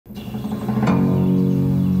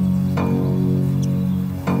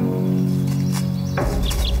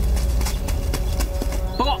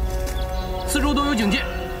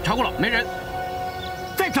人，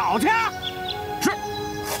再找去啊！是。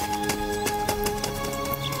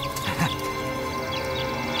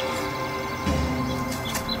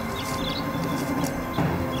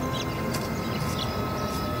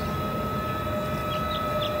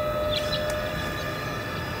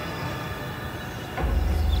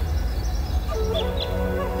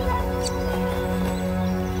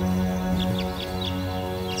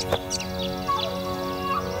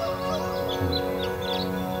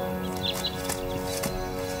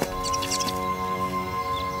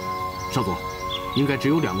少佐，应该只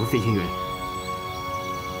有2个飞行员。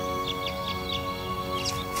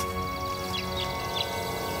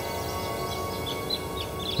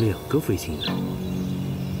2个飞行员，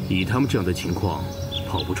以他们这样的情况，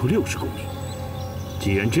跑不出60公里。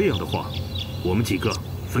既然这样的话，我们几个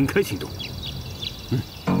分开行动。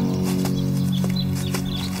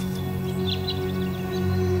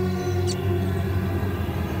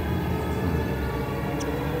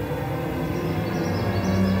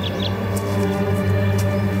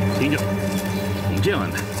这样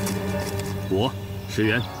安排，我、石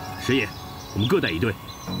原、石野，我们各带一队，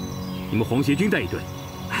你们皇协军带一队，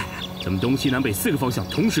咱们东西南北4个方向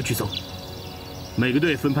同时去搜，每个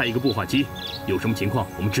队分派1个步话机，有什么情况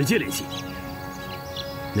我们直接联系。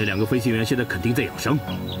那2个飞行员现在肯定在养伤，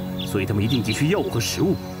所以他们一定急需药物和食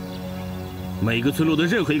物。每个村落的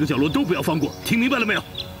任何一个角落都不要放过，听明白了没有？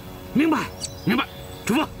明白，明白，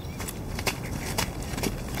出发。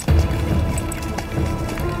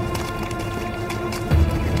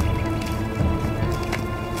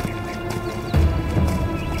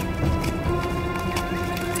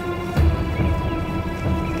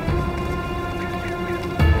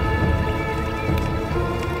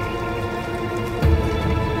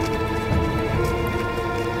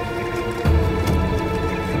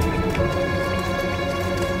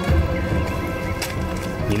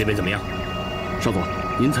你那边怎么样？少佐，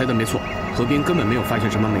您猜的没错，河边根本没有发现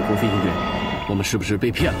什么美国飞行员，我们是不是被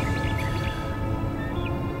骗了？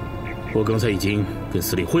我刚才已经跟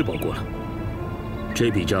司令汇报过了，这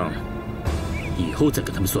笔账以后再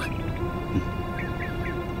跟他们算。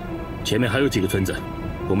前面还有几个村子，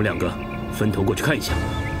我们2个分头过去看一下。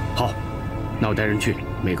好，那我带人去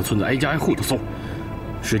每个村子挨家挨户的搜。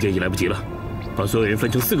时间已来不及了，把所有人分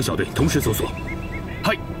成4个小队，同时搜索。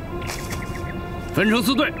嗨。分成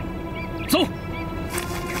4队，走！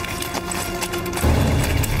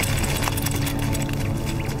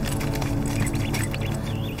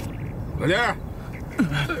快点，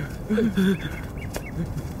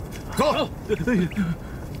走！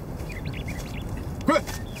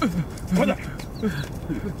快点！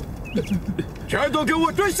全都给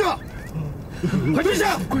我蹲下！快蹲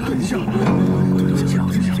下！快蹲下！蹲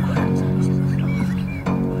下！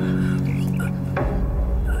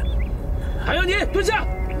还有你，蹲下！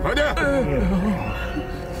快点！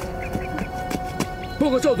报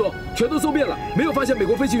告少佐，全都搜遍了，没有发现美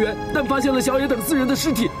国飞行员，但发现了小野等4人的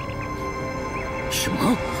尸体。什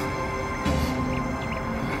么？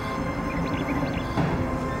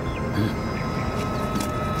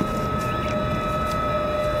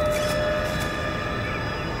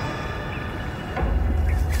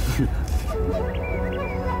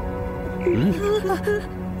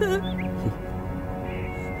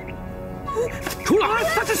出来！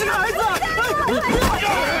他只是个孩子！我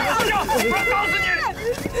告诉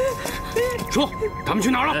你，说他们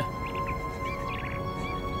去哪儿了？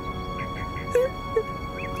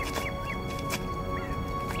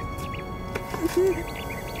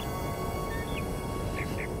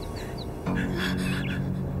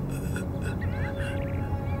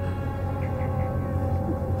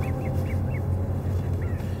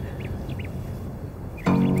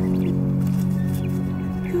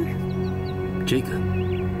这个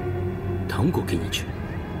糖果给你吃。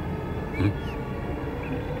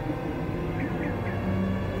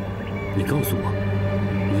你告诉我，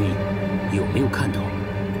你有没有看到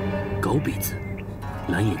高鼻子、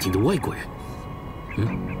蓝眼睛的外国人？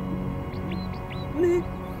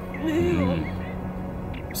没有。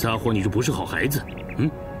撒谎你就不是好孩子。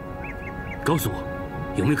告诉我，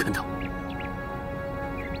有没有看到？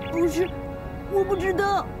不是，我不知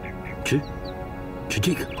道。吃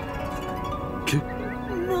这个。吃。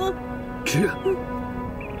吃。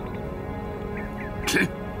吃。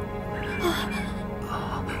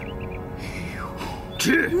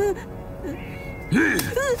吃。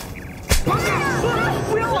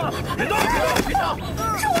不要啊！别动！别动！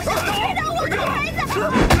是我小孩的，我的孩子！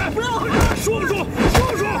不要！说不说？说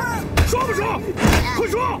不说？说不说？快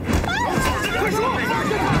说！快说！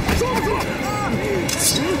说不说？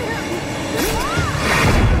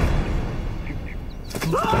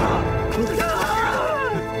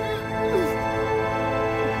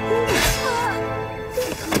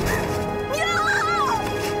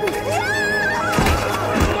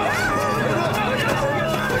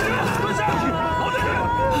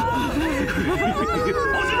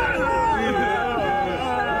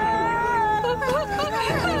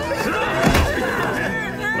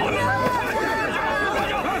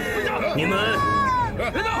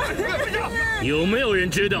有没有人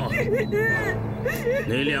知道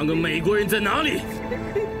那2个美国人在哪里？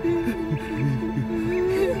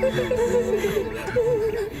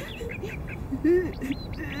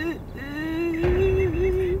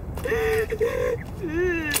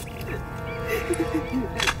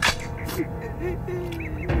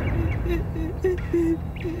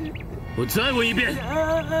我再问一遍，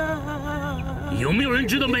有没有人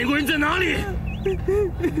知道美国人在哪里？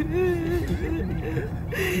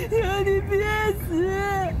求你别死！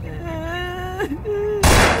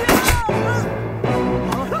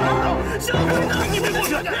小鬼子，你别过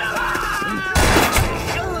去！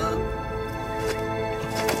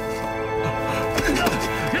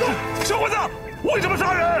小伙子，为什么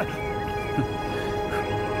杀人？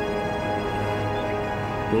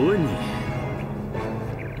我问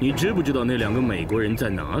你，你知不知道那2个美国人在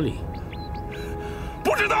哪里？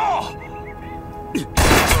不知道。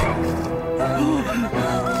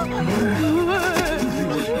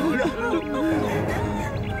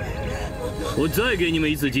我再给你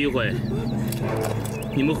们一次机会，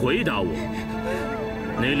你们回答我，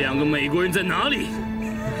那2个美国人在哪里？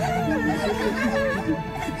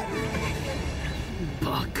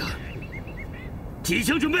八个，机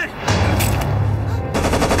枪准备。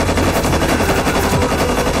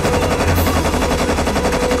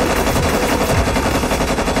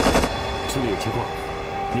这里有情况，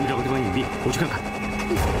你们找个地方隐蔽，我去看看。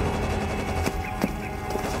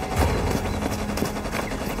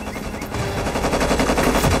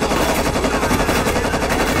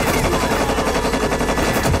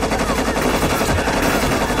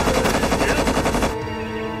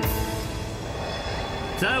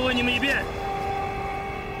再问你们一遍，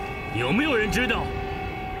有没有人知道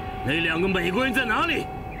那2个美国人在哪里？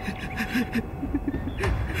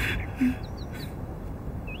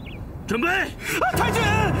准备！太君，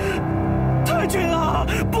太君啊，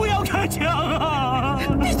不要开枪啊！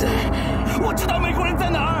闭嘴！我知道美国人在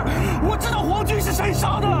哪儿，我知道皇军是谁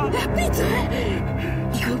杀的。闭嘴！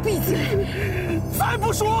你给我闭嘴！再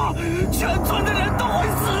不说，全村的人都会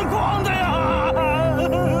死光的呀！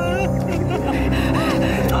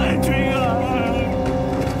太君啊，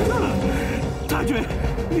太君，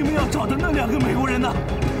你们要找的那2个美国人呢，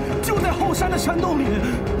就在后山的山洞里，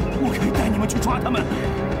我可以带你们去抓他们。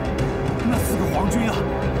那4个皇军啊，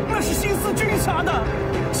那是新四军杀的，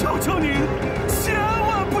求求您，千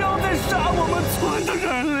万不要再杀我们村的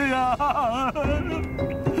人了呀！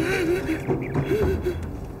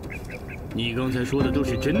你刚才说的都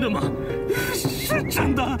是真的吗？是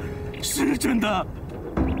真的，是真的。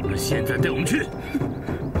那现在带我们去。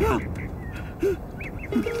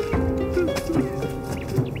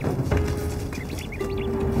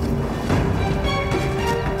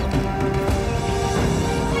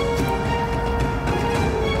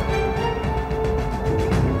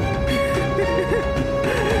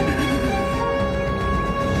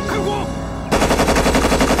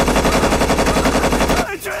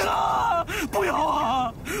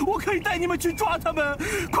你们去抓他们，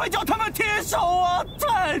快叫他们停手啊！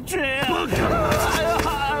太君！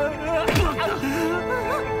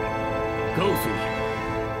告诉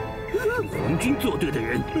你，跟皇军作对的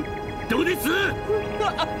人都得死！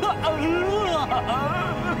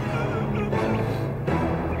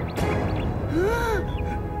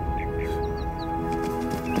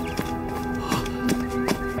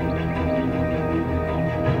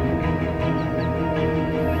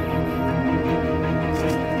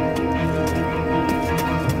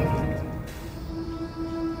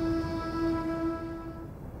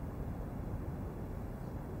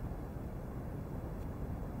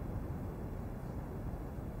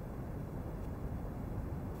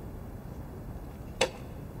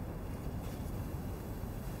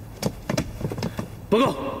报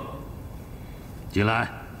告，进来。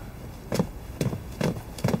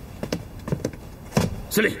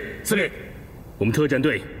司令，司令，我们特战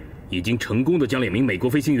队已经成功的将2名美国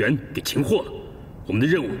飞行员给擒获了，我们的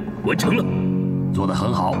任务完成了。做得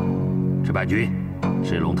很好，赤坂君，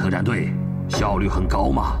赤龙特战队效率很高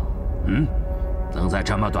嘛？能在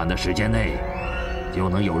这么短的时间内就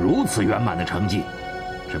能有如此圆满的成绩，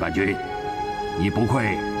赤坂君，你不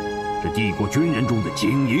愧是帝国军人中的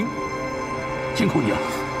精英。辛苦你了，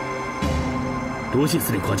多谢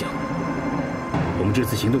司令夸奖。我们这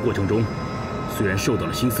次行动过程中，虽然受到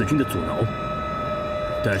了新四军的阻挠，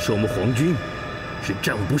但是我们皇军是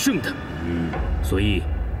战无不胜的。所以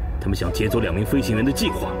他们想劫走2名飞行员的计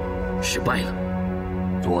划失败了。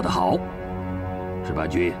做得好，赤坂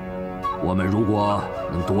君。我们如果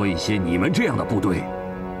能多一些你们这样的部队，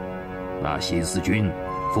那新四军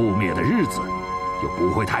覆灭的日子就不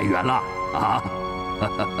会太远了啊！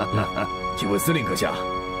请问司令阁下，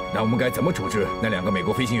那我们该怎么处置那2个美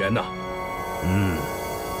国飞行员呢？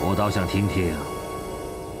我倒想听听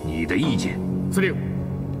你的意见。司令，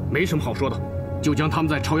没什么好说的，就将他们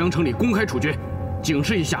在朝阳城里公开处决，警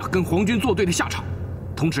示一下跟皇军作对的下场，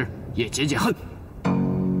同时也解解恨。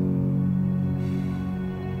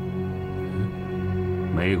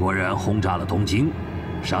美国人轰炸了东京，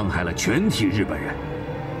伤害了全体日本人，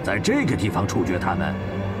在这个地方处决他们，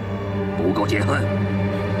不够解恨。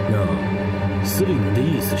那司令，您的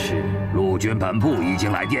意思是？陆军本部已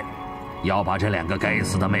经来电，要把这2个该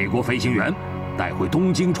死的美国飞行员带回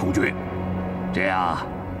东京处决。这样，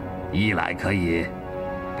一来可以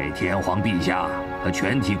给天皇陛下和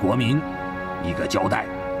全体国民一个交代，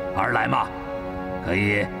二来嘛，可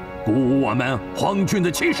以鼓舞我们皇军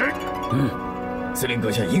的气势。司令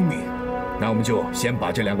阁下英明，那我们就先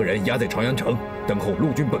把这2个人押在朝阳城，等候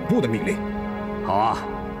陆军本部的命令。好啊，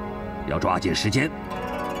要抓紧时间，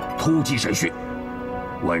突击审讯，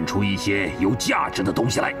问出一些有价值的东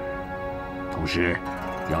西来，同时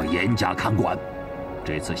要严加看管。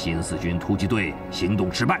这次新四军突击队行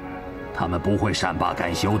动失败，他们不会善罢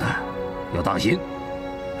甘休的，要当心，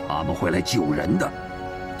他们会来救人的。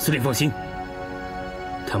司令放心，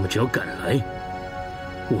他们只要敢来，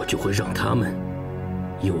我就会让他们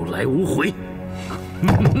有来无回。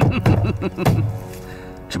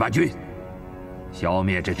十八军，消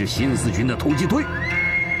灭这支新四军的突击队，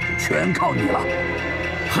就全靠你了。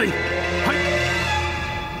嘿，嘿！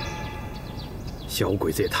小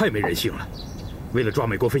鬼子也太没人性了，为了抓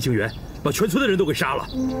美国飞行员，把全村的人都给杀了。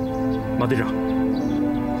马队长，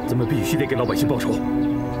咱们必须得给老百姓报仇。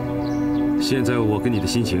现在我跟你的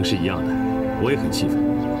心情是一样的，我也很气愤，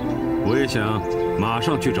我也想马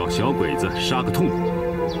上去找小鬼子杀个痛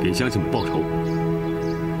快，给乡亲们报仇。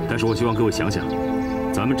但是我希望各位想想，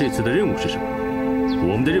咱们这次的任务是什么？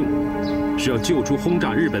我们的任务是要救出轰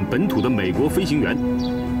炸日本本土的美国飞行员，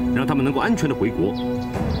让他们能够安全的回国。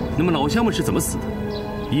那么老乡们是怎么死的？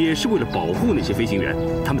也是为了保护那些飞行员，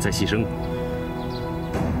他们才牺牲。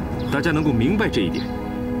大家能够明白这一点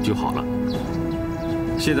就好了。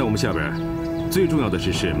现在我们下边最重要的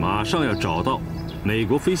是马上要找到美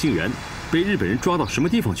国飞行员被日本人抓到什么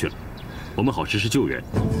地方去了，我们好实施救援。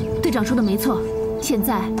队长说的没错，现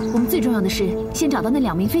在我们最重要的是先找到那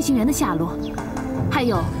2名飞行员的下落，还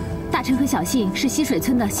有大成和小信是溪水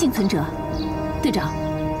村的幸存者。队长，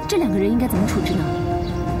这2个人应该怎么处置呢？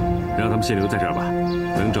让他们先留在这儿吧，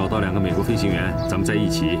等找到2个美国飞行员，咱们再一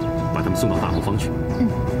起把他们送到大后方去。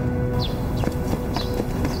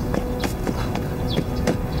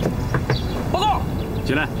报告，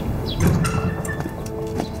进来。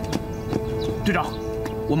队长，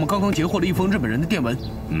我们刚刚截获了一封日本人的电文。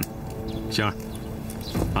星儿，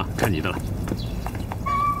啊，看你的了。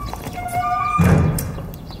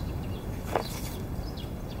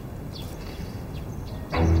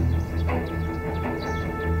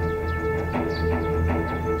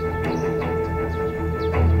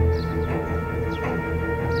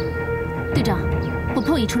队长，我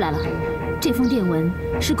破译出来了，这封电文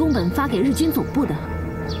是宫本发给日军总部的。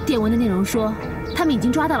电文的内容说，他们已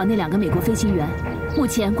经抓到了那2个美国飞行员，目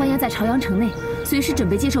前关押在朝阳城内，随时准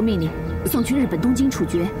备接受命令，送去日本东京处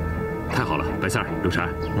决。太好了，白三儿、刘禅，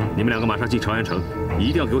你们2个马上进朝阳城，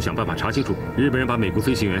一定要给我想办法查清楚日本人把美国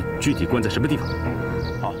飞行员具体关在什么地方。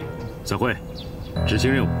好，散会，执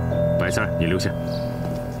行任务。白三儿，你留下。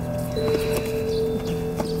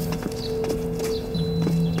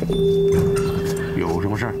有什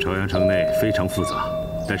么事儿？朝阳城内非常复杂，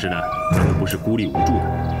但是呢，咱们不是孤立无助的，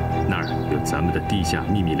那儿有咱们的地下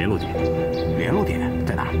秘密联络点。联络点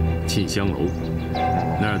在哪？沁香楼，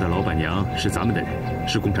那儿的老板娘是咱们的人，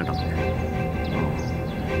是共产党的人。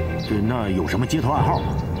那有什么接头暗号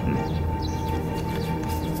吗？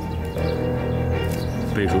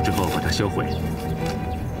背熟之后把它销毁。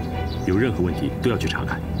有任何问题都要去查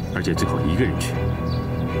看，而且最好一个人去。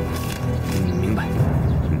明白。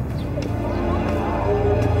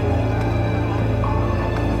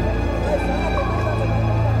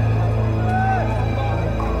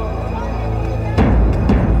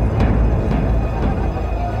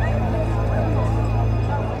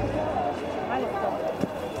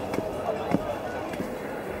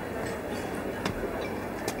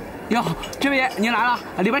哟，这位爷您来了，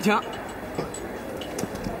里边请。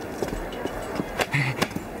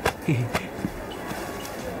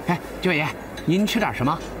哎，这位爷，您吃点什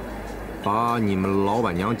么？把你们老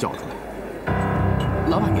板娘叫出来。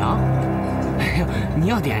老板娘？哎呦，您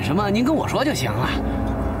要点什么，您跟我说就行了。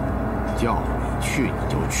叫你去你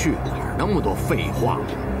就去，哪儿那么多废话？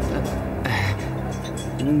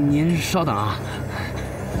您稍等啊。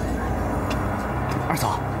二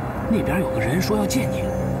嫂，那边有个人说要见你，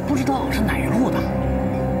不知道是哪一路的。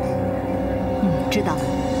知道了。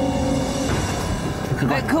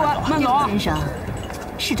哎，客官慢走啊！先生，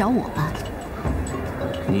是找我吧？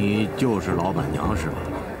你就是老板娘是吧？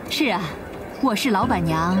是啊，我是老板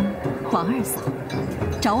娘黄二嫂。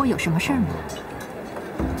找我有什么事儿吗？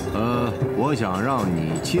我想让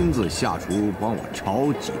你亲自下厨帮我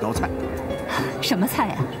炒几道菜。什么菜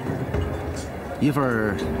啊？一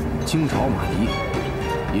份清炒马蹄，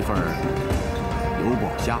一份油爆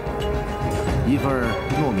虾，一份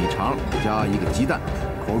糯米肠加一个鸡蛋，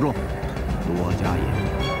口重，多加盐。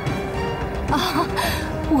啊，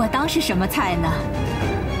我当是什么菜呢？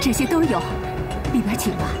这些都有，里边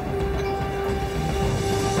请吧。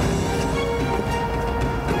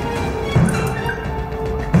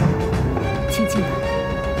请进来。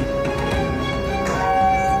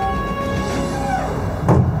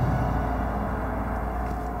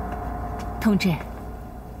同志，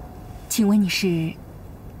请问你是？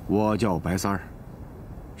我叫白三儿，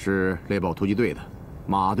是猎豹突击队的，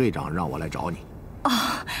马队长让我来找你。哦，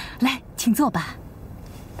来，请坐吧。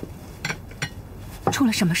出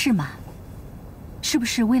了什么事吗？是不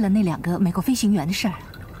是为了那2个美国飞行员的事儿？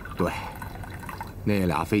对，那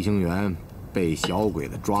俩飞行员被小鬼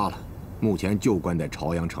子抓了，目前就关在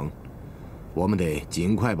朝阳城，我们得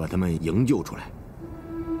尽快把他们营救出来。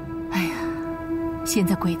哎呀，现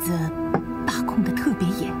在鬼子把控的特别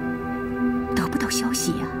严，得不到消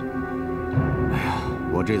息呀。哎呀，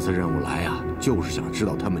我这次任务来啊，就是想知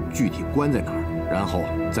道他们具体关在哪儿，然后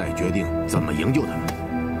再决定怎么营救他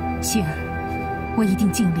们。行，我一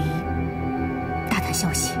定尽力打探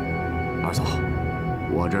消息。二嫂，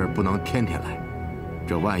我这儿不能天天来，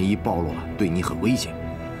这万一暴露了，对你很危险。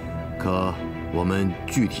可我们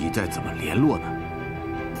具体再怎么联络呢？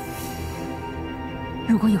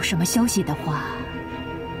如果有什么消息的话，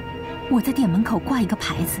我在店门口挂一个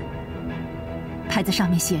牌子，牌子上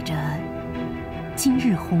面写着“今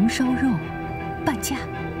日红烧肉半价”。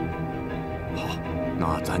好，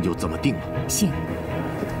那咱就这么定了。行。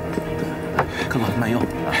客官慢用。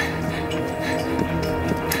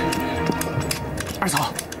二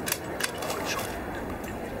嫂。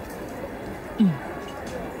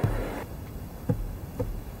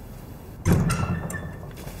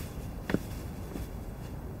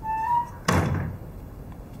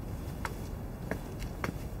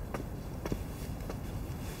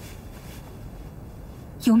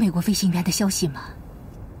有美国飞行员的消息吗？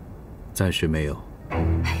暂时没有。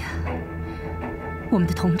哎呀，我们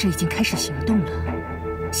的同志已经开始行动了。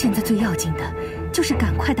现在最要紧的就是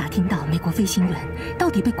赶快打听到美国飞行员到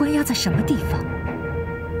底被关押在什么地方。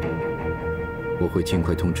我会尽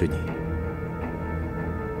快通知你。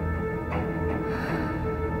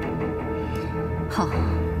好。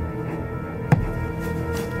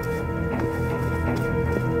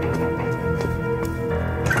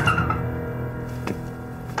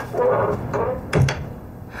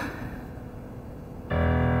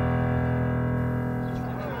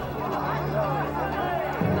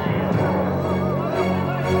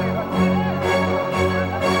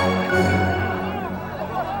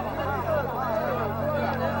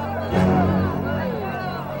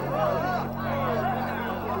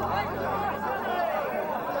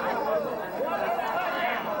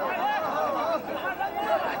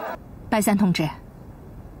白三同志，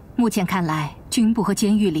目前看来，军部和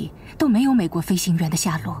监狱里都没有美国飞行员的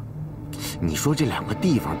下落。你说这2个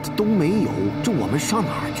地方都没有，这我们上哪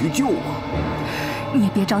儿去救啊？你也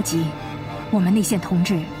别着急，我们内线同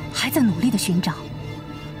志还在努力的寻找。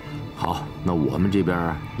好，那我们这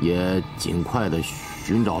边也尽快的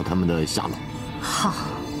寻找他们的下落。好。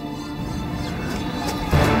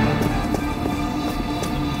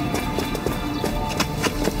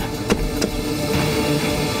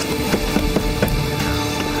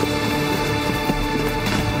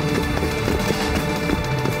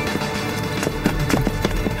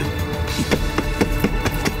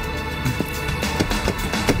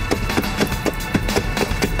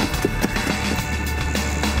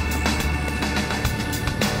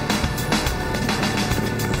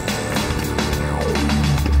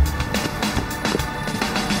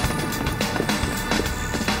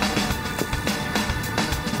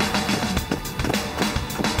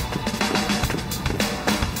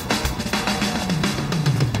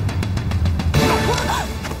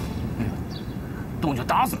动就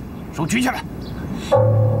打死，手举起来。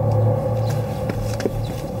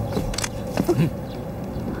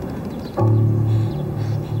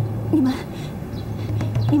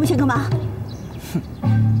你们想干嘛？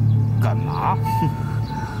干嘛？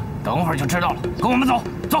等会儿就知道了。跟我们走，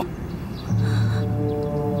走。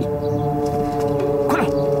快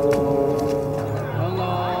点！走走，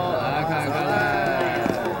来看看来。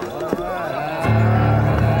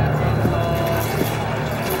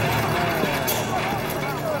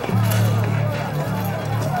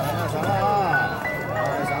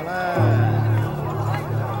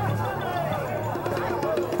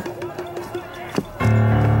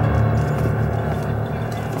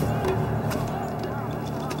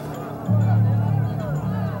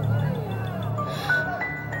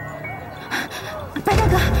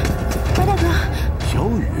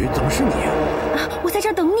雨，怎么是你啊？我在这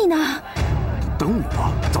儿等你呢。等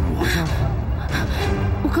我？怎么回事？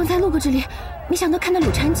我刚才路过这里，没想到看到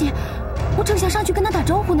柳婵姐，我正想上去跟她打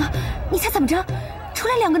招呼呢。你猜怎么着？出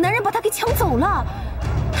来2个男人把她给抢走了。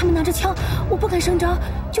他们拿着枪，我不敢声张，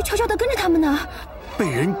就悄悄地跟着他们呢。被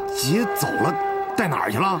人劫走了，带哪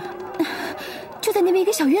儿去了？就在那边一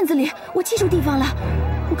个小院子里，我记住地方了。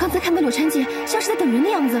我刚才看到柳婵姐像是在等人的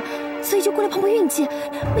样子，所以就过来碰碰运气，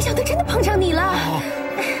没想到真的碰上你了。好，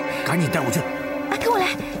赶紧带我去。啊，跟我来。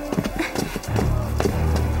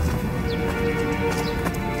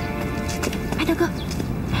白大哥，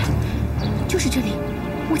就是这里，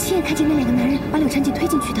我亲眼看见那2个男人把柳婵姐推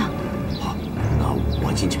进去的。好，那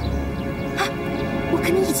我进去。啊，我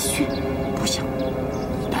跟你一起去。不行，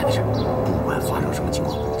你待在这儿，不管发生什么情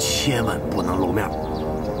况，千万不能露面。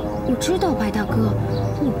我知道，白大哥，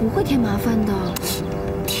我不会添麻烦的。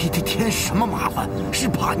添什么麻烦？是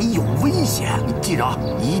怕你有危险。你记着啊，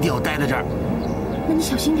一定要待在这儿。那你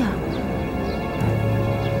小心点儿。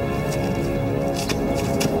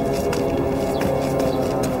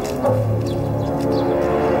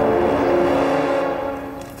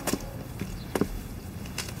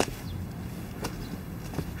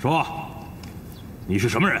说，你是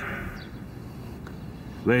什么人？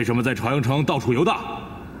为什么在朝阳城到处游荡，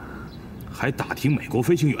还打听美国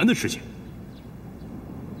飞行员的事情？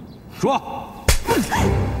说，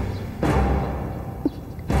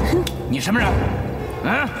你什么人？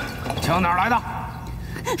嗯，枪哪儿来的？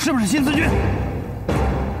是不是新四军？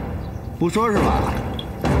不说是吧？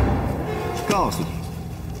告诉你，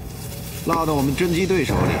落到我们侦缉队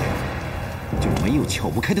手里，就没有撬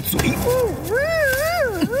不开的嘴。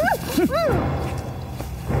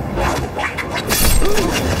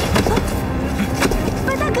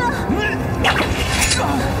白大哥，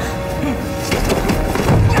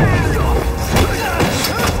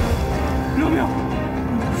饶命！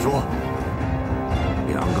说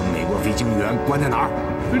，2个美国飞行员关在哪儿？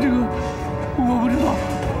这个我不知道。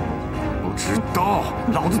不知道，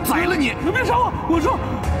老子宰了你！别杀我！我说，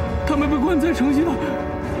他们被关在城西的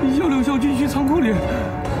166校军区仓库里。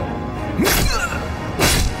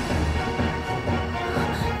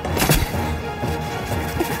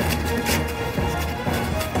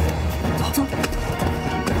走。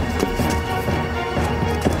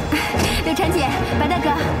柳婵姐，白大哥，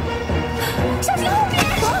小心后面！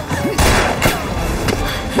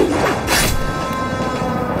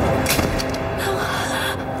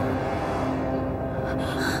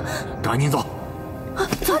赶紧走！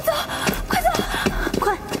走，快走，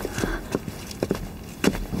快！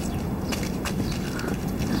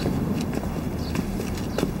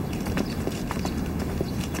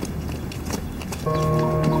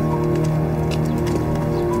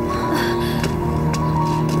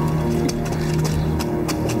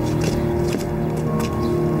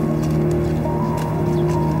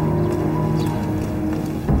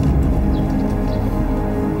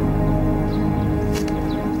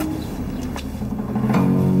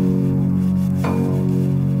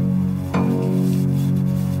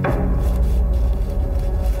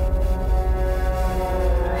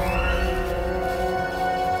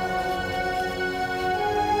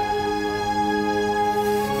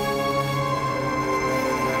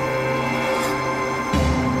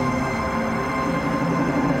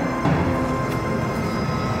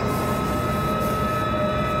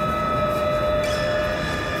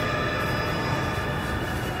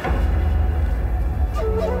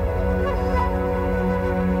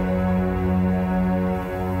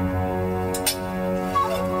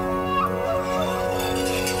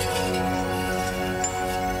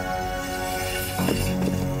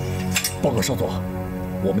报告少佐，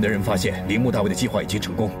我们的人发现铃木大尉的计划已经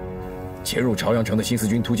成功，潜入朝阳城的新四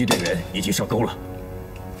军突击队员已经上钩了。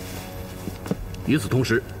与此同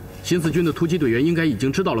时，新四军的突击队员应该已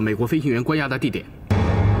经知道了美国飞行员关押的地点。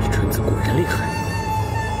纯子果然厉害，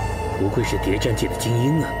不愧是谍战界的精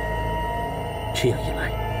英啊！这样一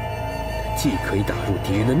来，他既可以打入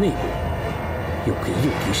敌人的内部，又可以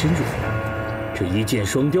诱敌深入，这一箭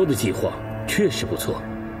双雕的计划确实不错。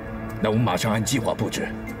那我们马上按计划布置，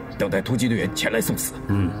等待突击队员前来送死。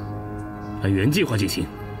按原计划进行，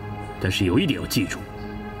但是有一点要记住，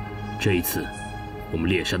这一次我们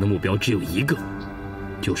猎杀的目标只有一个，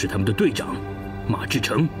就是他们的队长马志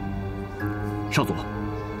成。少佐，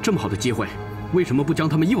这么好的机会，为什么不将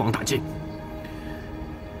他们一网打尽？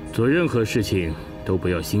做任何事情都不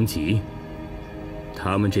要心急，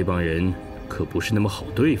他们这帮人可不是那么好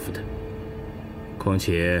对付的。况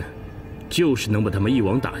且，就是能把他们一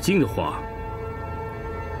网打尽的话，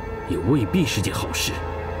也未必是件好事。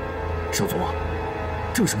少佐，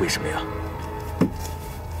这是为什么呀？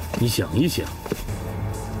你想一想，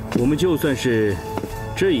我们就算是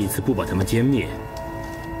这一次不把他们歼灭，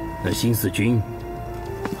那新四军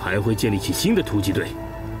还会建立起新的突击队。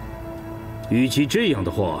与其这样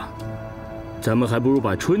的话，咱们还不如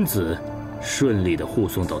把春子顺利地护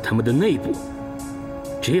送到他们的内部。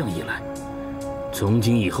这样一来，从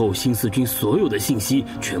今以后新四军所有的信息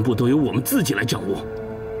全部都由我们自己来掌握，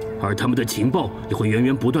而他们的情报也会源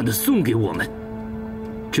源不断地送给我们。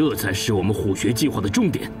这才是我们虎穴计划的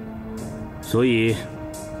重点。所以，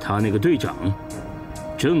他那个队长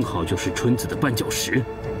正好就是春子的绊脚石。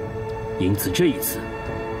因此这一次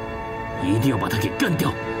一定要把他给干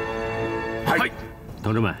掉。嗨，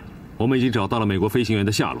同志们，我们已经找到了美国飞行员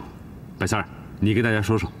的下落。白三儿，你给大家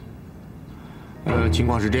说说。情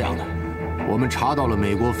况是这样的，我们查到了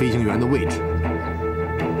美国飞行员的位置，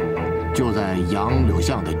就在杨柳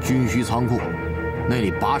巷的军需仓库，那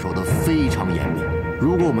里把守的非常严密。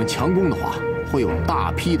如果我们强攻的话，会有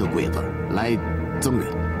大批的鬼子来增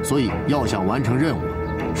援，所以要想完成任务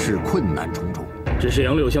是困难重重。这是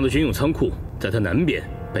杨柳巷的军用仓库，在它南边、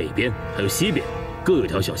北边还有西边各有一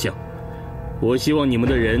条小巷。我希望你们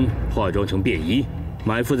的人化妆成便衣，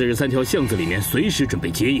埋伏在这3条巷子里面，随时准备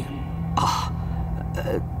接应。啊，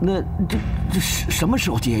那这什么时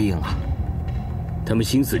候接应啊？他们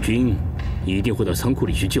新四军一定会到仓库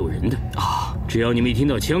里去救人的啊！只要你们一听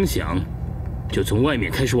到枪响，就从外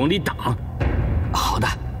面开始往里打。好的，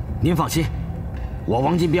您放心，我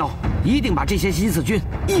王金彪一定把这些新四军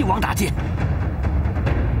一网打尽。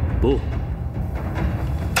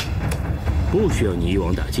不需要你一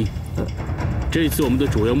网打尽。这次我们的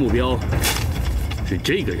主要目标是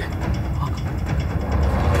这个人。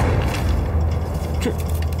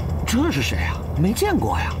这是谁啊？没见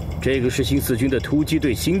过呀。这个是新四军的突击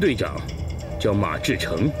队新队长，叫马志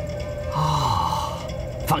成。啊，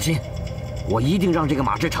放心，我一定让这个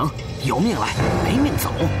马志成有命来没命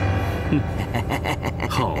走。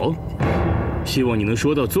好，希望你能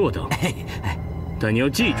说到做到。但你要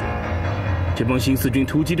记住，这帮新四军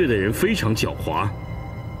突击队的人非常狡猾，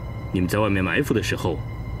你们在外面埋伏的时候，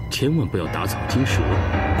千万不要打草惊蛇。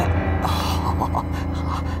好。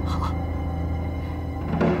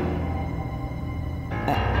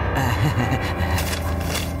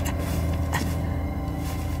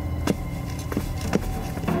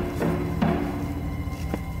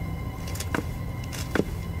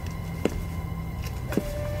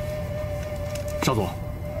少佐，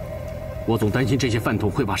我总担心这些饭桶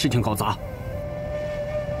会把事情搞砸。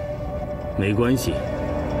没关系，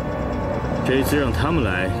这次让他们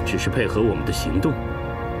来只是配合我们的行动。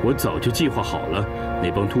我早就计划好了，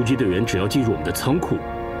那帮突击队员只要进入我们的仓库，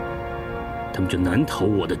他们就难逃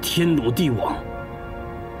我的天罗地网。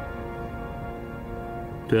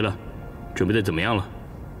对了，准备的怎么样了？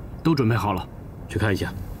都准备好了，去看一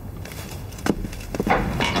下。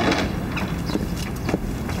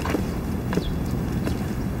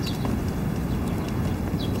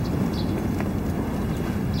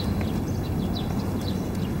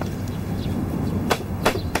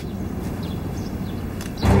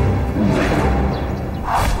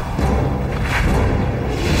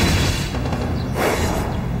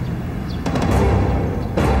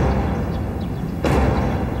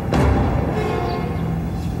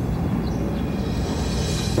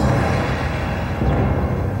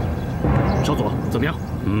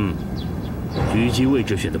狙击位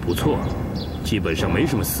置选得不错，基本上没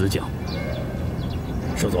什么死角。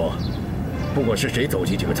少佐，不管是谁走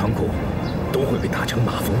进这个仓库，都会被打成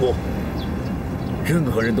马蜂窝，任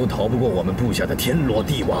何人都逃不过我们布下的天罗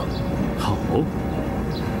地网。好，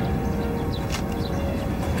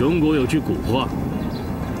中国有句古话，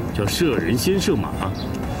叫射人先射马，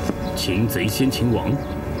擒贼先擒王。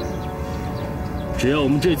只要我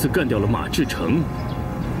们这次干掉了马志成，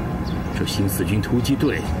这新四军突击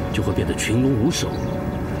队就会变得群龙无首。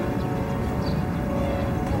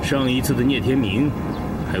上一次的聂天明，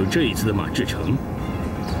还有这一次的马志成，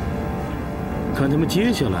看他们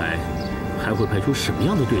接下来还会派出什么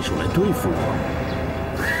样的对手来对付我。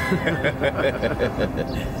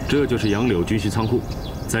这就是杨柳军需仓库，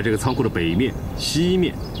在这个仓库的北面、西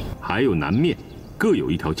面，还有南面，各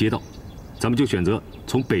有一条街道，咱们就选择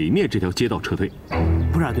从北面这条街道撤退。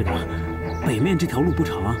不是啊，队长，北面这条路不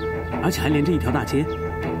长啊，而且还连着一条大街，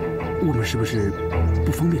我们是不是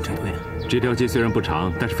不方便撤退啊？这条街虽然不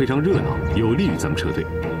长，但是非常热闹，有利于咱们撤退。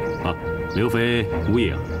啊，刘飞、吴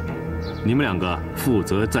影，你们两个负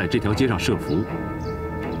责在这条街上设伏。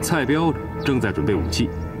蔡彪正在准备武器，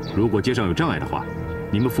如果街上有障碍的话，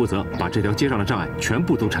你们负责把这条街上的障碍全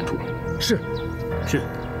部都铲除。是。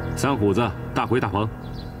三虎子、大奎、大鹏，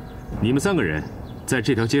你们3个人在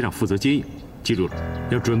这条街上负责接应。记住了，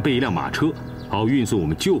要准备一辆马车，好运送我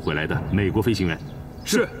们救回来的美国飞行员。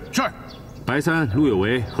是。白三、陆有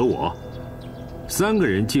为和我3个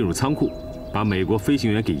人进入仓库，把美国飞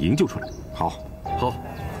行员给营救出来。好。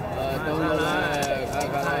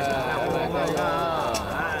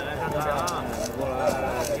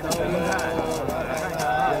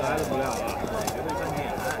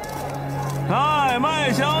哎，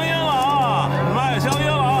卖香烟了啊！卖香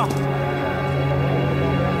烟了啊！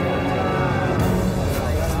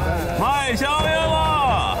卖香烟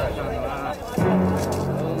了！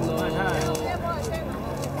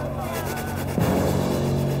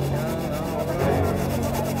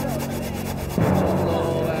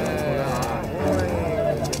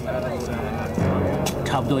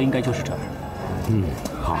差不多应该就是这儿。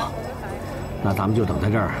好，那咱们就等在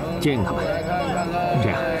这儿接应他们。这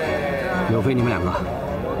样，刘飞你们2个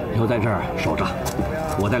留在这儿守着，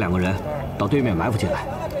我带2个人到对面埋伏进来。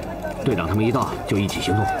队长他们一到就一起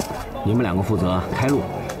行动，你们2个负责开路，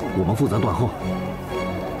我们负责断后。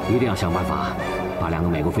一定要想办法把2个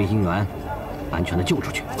美国飞行员安全的救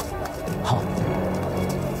出去。好，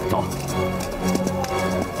走。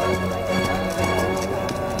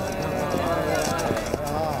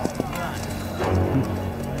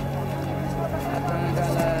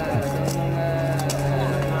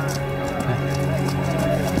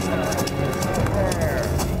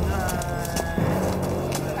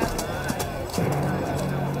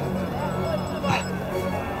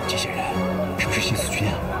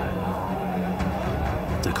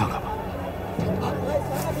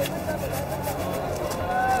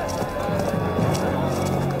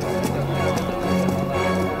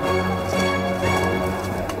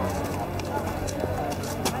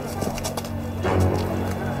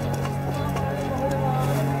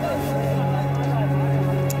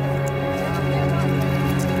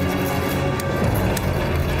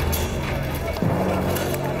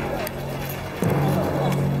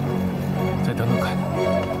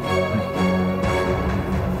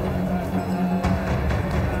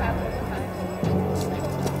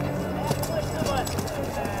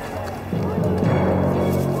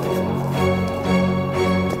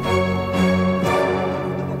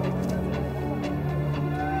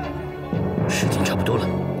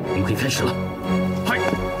开始了。嗨，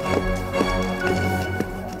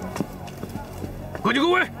快去各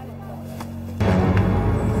位！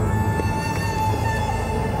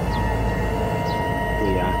注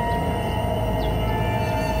意啊！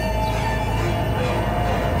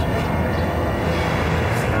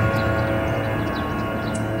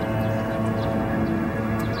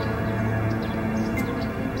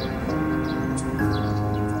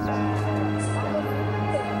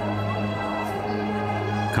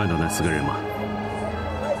看到那4个人吗？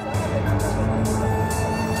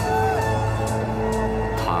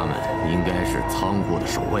他们应该是仓库的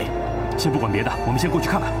守卫。先不管别的，我们先过去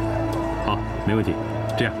看看。好，没问题。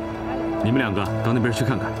这样，你们2个到那边去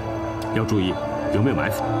看看，要注意有没有埋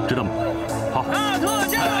伏，知道吗？好。大特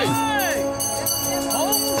价！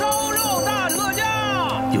红烧肉大特价！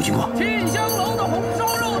有情况。沁香楼的红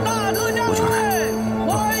烧肉大特价！我去看看。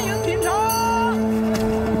欢迎品尝。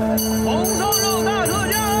红烧肉大特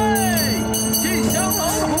价！沁香楼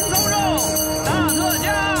的红烧肉大特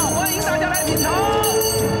价，欢迎大家来品尝。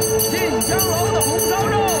沁香楼的红烧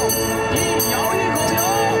肉，一咬一口油，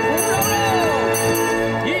红烧肉，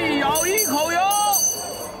一咬一口油。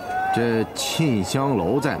这沁香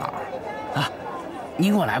楼在哪儿？啊，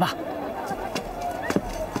您跟我来吧。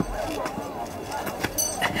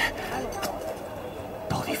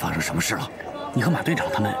到底发生什么事了？你和马队长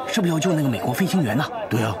他们是不是要救那个美国飞行员呢？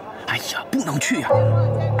对啊。哎呀，不能去呀！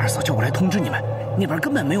二嫂叫我来通知你们，那边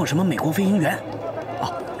根本没有什么美国飞行员。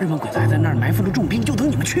哦，日本鬼子还在那儿埋伏着重兵，就等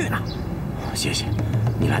你们去呢。谢谢，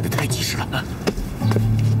你来得太及时了啊！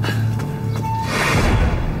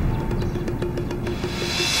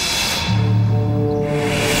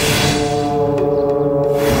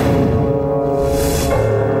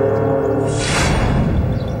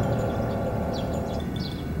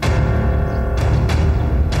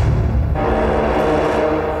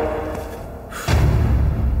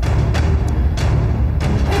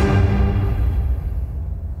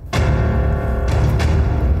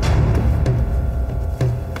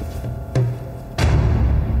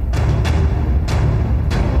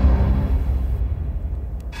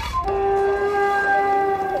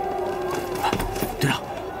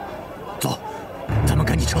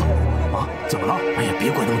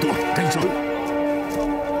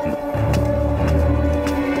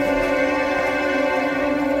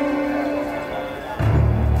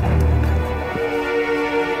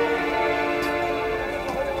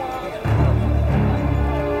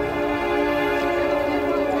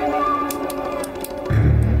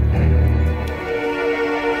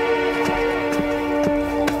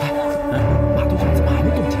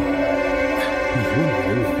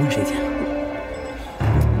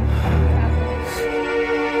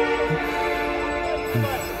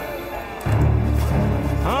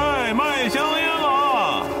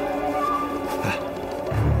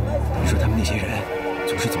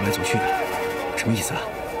什么意思啊？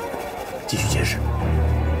继续解释。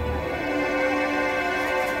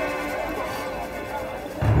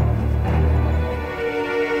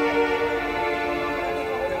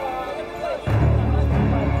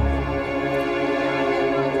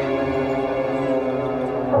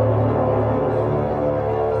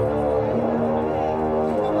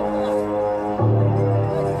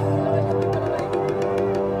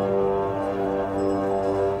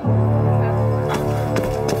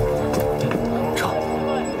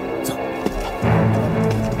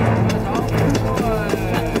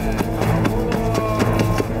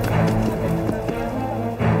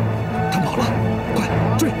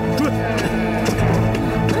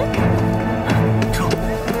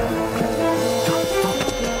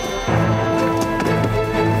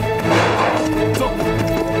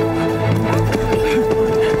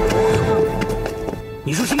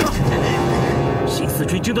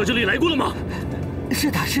到这里来过了吗？是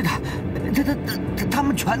的，是的，他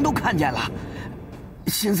们全都看见了。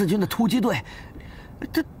新四军的突击队，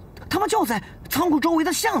他们就在仓库周围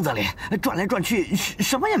的巷子里转来转去，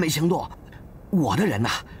什么也没行动。我的人呐，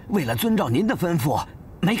为了遵照您的吩咐，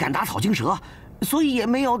没敢打草惊蛇，所以也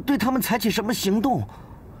没有对他们采取什么行动。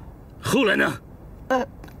后来呢？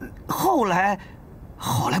后来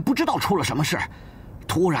不知道出了什么事。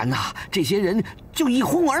突然呐，这些人就一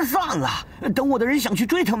哄而散了。等我的人想去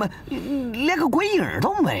追他们，连个鬼影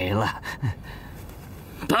都没了。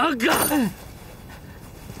八嘎！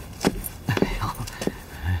哎呦，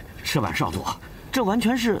赤坂少佐，这完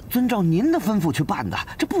全是遵照您的吩咐去办的，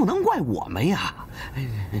这不能怪我们呀。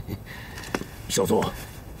少佐，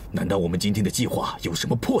难道我们今天的计划有什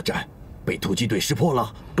么破绽，被突击队识破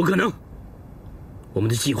了？不可能，我们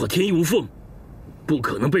的计划天衣无缝，不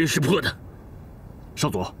可能被人识破的。少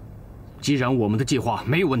佐，既然我们的计划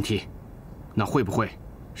没有问题，那会不会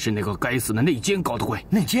是那个该死的内奸搞的鬼？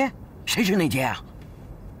内奸？谁是内奸啊？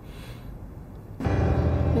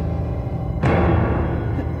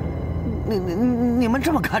你们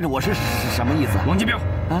这么看着我是什么意思？王金彪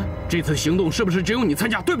啊，这次行动是不是只有你参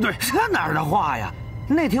加，对不对？这哪儿的话呀！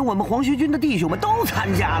那天我们黄学军的弟兄们都参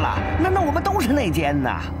加了，难道我们都是内奸呢？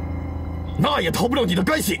那也逃不了你的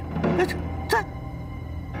干系。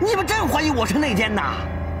你们真怀疑我是内奸呐？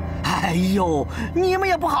哎呦，你们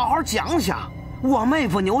也不好好讲讲。我妹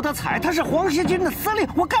夫牛德才他是黄协军的司令，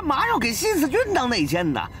我干嘛要给新四军当内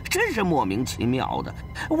奸呢？真是莫名其妙的。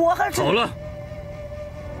我还是好了，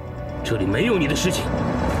这里没有你的事情。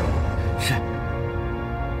是。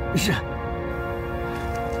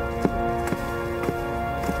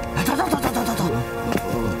走。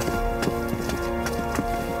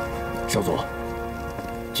少佐，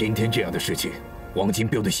今天这样的事情，王金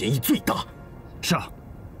彪的嫌疑最大。是啊，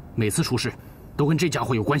每次出事都跟这家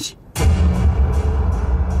伙有关系。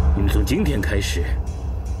你们从今天开始，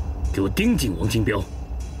给我盯紧王金彪。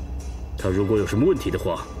他如果有什么问题的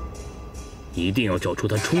话，一定要找出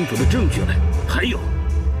他充足的证据来。还有，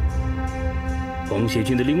黄协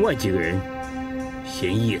军的另外几个人，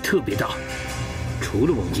嫌疑也特别大。除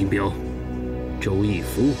了王金彪、周义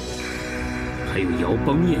夫，还有姚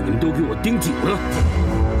邦彦，你们都给我盯紧了。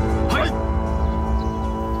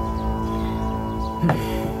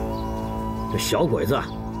这小鬼子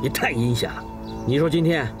也太阴险了！你说今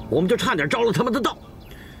天我们就差点着了他们的道。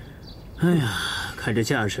哎呀，看这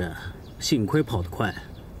架势，幸亏跑得快，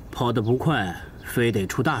跑得不快，非得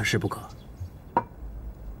出大事不可。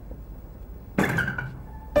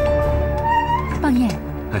邦彦，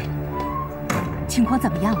哎，情况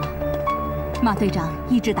怎么样了？马队长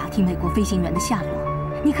一直打听美国飞行员的下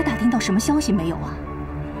落，你可打听到什么消息没有啊？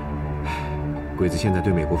鬼子现在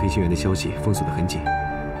对美国飞行员的消息封锁得很紧，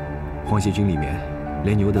黄协军里面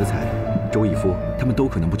连牛德才、周义夫他们都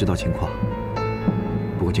可能不知道情况。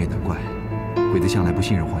不过这也难怪，鬼子向来不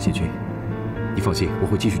信任黄协军。你放心，我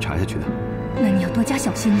会继续查下去的。那你要多加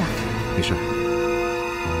小心呐。没事，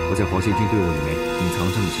我在黄协军队伍里面隐藏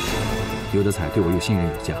了这么久，牛德才对我又信任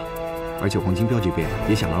有加，而且黄金彪这边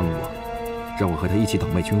也想拉拢我，让我和他一起倒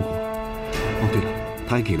卖军火。哦，对了，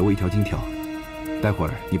他还给了我一条金条，待会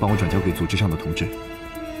儿你帮我转交给组织上的同志。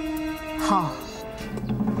好。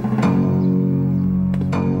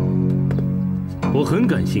我很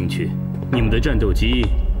感兴趣，你们的战斗机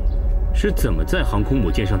是怎么在航空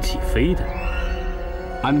母舰上起飞的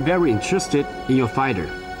 ？I'm very interested in your fighter.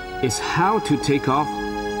 It's how to take off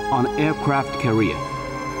on an aircraft carrier.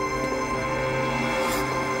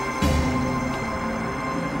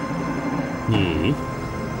 你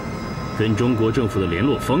跟中国政府的联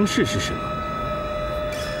络方式是什么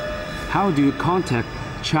 ？How do you contact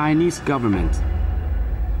Chinese government?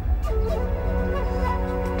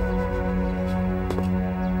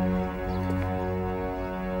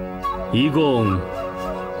 一共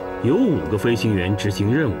有5个飞行员执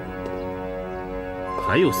行任务，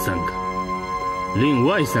还有3个，另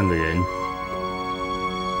外3个人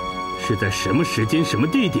是在什么时间、什么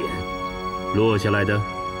地点落下来的？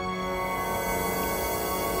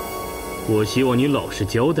我希望你老实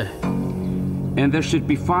交代。And there should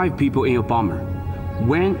be 5 people in your bomber.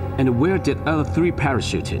 When and where did other 3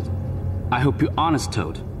 parachuted? I hope you honest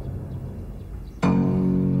told.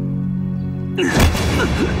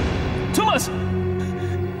 Thomas，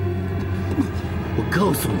 我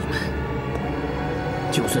告诉你们，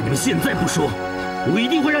就算你们现在不说，我一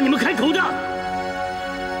定会让你们开口的。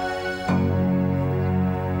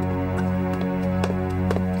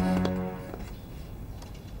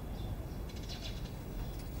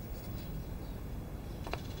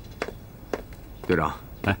队长，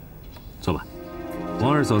来，坐吧。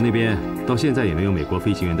王二嫂那边到现在也没有美国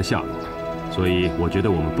飞行员的下落，所以我觉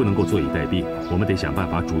得我们不能够坐以待毙，我们得想办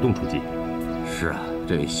法主动出击。是啊，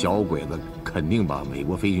这小鬼子肯定把美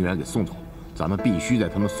国飞行员给送走，咱们必须在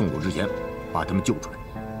他们送走之前把他们救出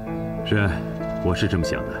来。是啊，我是这么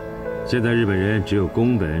想的。现在日本人只有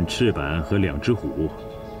宫本、赤坂和2只虎，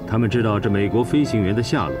他们知道这美国飞行员的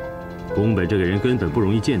下落。宫本这个人根本不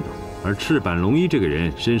容易见到，而赤坂龙一这个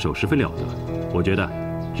人身手十分了得。我觉得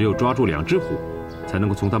只有抓住2只虎，才能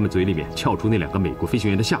够从他们嘴里面撬出那2个美国飞行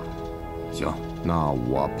员的下落。行，那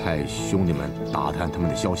我派兄弟们打探他们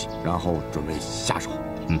的消息，然后准备下手。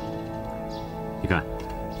你看，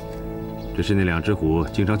这是那2只虎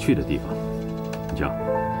经常去的地方，你瞧。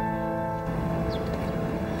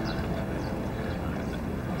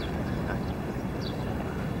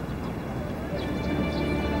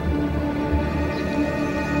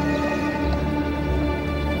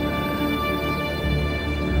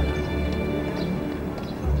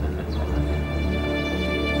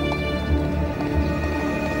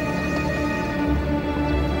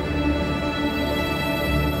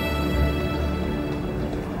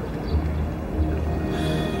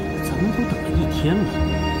天了，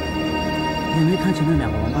也没看见那2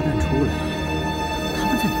个王八蛋出来，他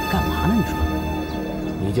们在里面干嘛呢？你说？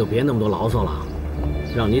你就别那么多牢骚了，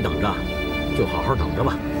让你等着，就好好等着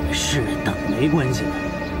吧。是等没关系的，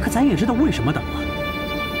可咱也知道为什么等啊，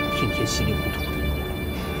天天稀里糊涂的。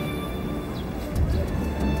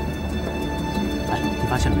哎，你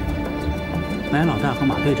发现了没有？白老大和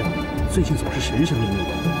马队长最近总是神神秘秘的，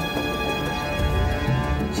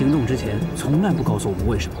行动之前从来不告诉我们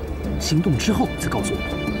为什么。行动之后才告诉我们。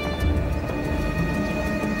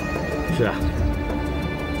是啊，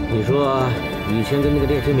你说以前跟那个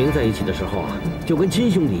练习明在一起的时候啊，就跟亲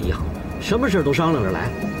兄弟一样，什么事都商量着来。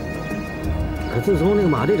可自从那个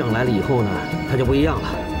马队长来了以后呢，他就不一样了，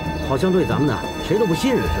好像对咱们呢谁都不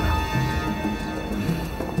信任似的。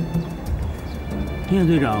练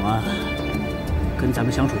队长啊，跟咱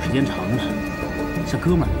们相处时间长了，像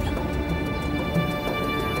哥们儿一样。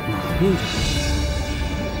马队长。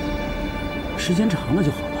时间长了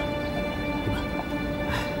就好了，对吧？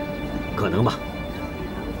可能吧。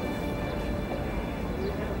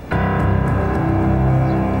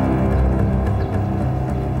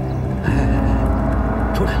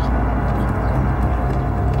出来了。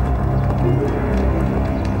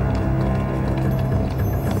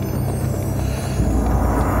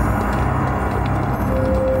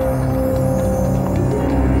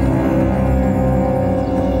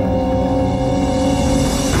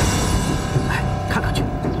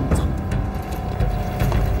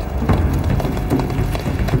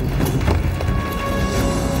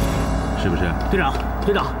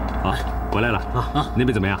队长，好，回来了啊！那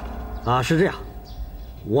边怎么样？啊，是这样，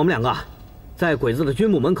我们2个在鬼子的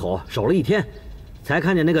军部门口守了1天，才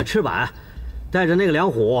看见那个赤坂带着那个2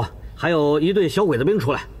虎，还有一队小鬼子兵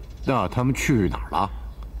出来。那他们去哪儿了？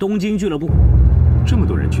东京俱乐部。这么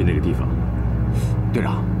多人去那个地方，队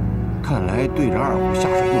长，看来对着2虎下手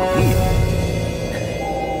不容易啊！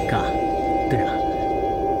嘎，队长，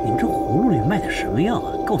你们这葫芦里卖的什么药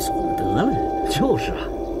啊？告诉我们得了。就是啊。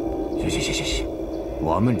行。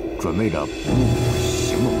我们准备着捕虎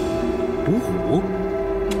行动。捕虎？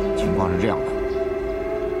情况是这样的，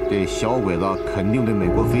这小鬼子肯定对美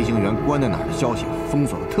国飞行员关在哪儿的消息封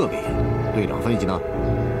锁的特别严。队长分析呢，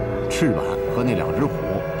赤坂和那2只虎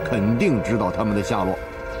肯定知道他们的下落，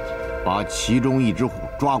把其中1只虎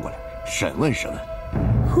抓过来审问。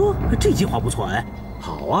呵，这计划不错哎。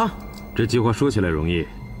好啊，这计划说起来容易，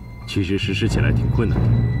其实实施起来挺困难的。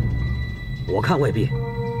我看未必。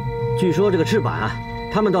据说这个赤坂啊，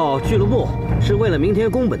他们到俱乐部是为了明天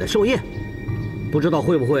宫本的寿宴，不知道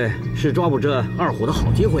会不会是抓捕这2虎的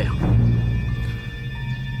好机会啊？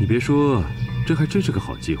你别说，这还真是个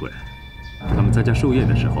好机会。他们参加寿宴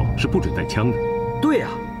的时候是不准带枪的。对呀，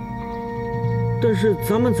但是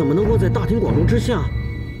咱们怎么能够在大庭广众之下，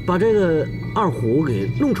把这个二虎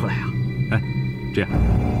给弄出来啊？哎，这样，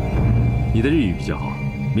你的日语比较好，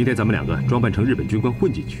明天咱们两个装扮成日本军官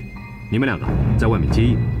混进去，你们两个在外面接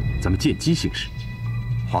应，咱们见机行事。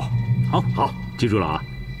好，好，记住了啊，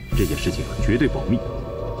这件事情绝对保密，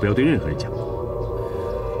不要对任何人讲。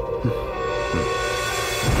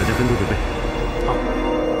大家分头准备。好。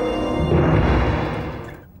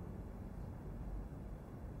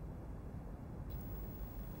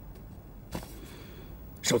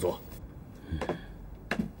少佐，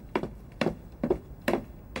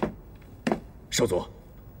少佐，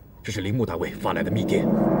这是铃木大尉发来的密电。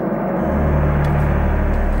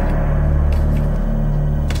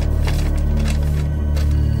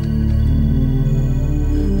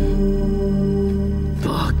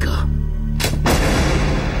八嘎！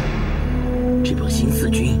这帮新四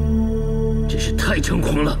军真是太猖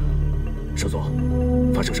狂了。少佐，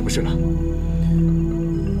发生什么事了？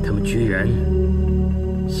他们居然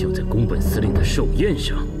想在宫本司令的寿宴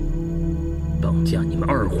上绑架你们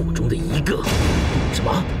二虎中的一个。什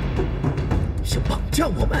么？想绑架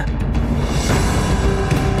我们？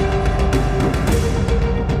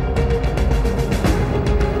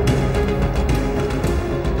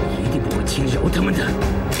一定不会轻饶他们的。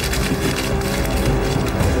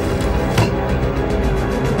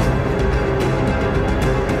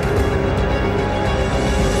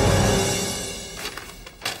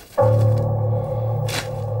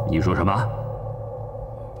你说什么？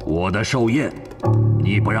我的寿宴，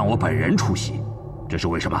你不让我本人出席，这是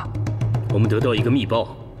为什么？我们得到一个密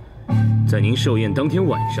报，在您寿宴当天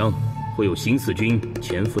晚上，会有新四军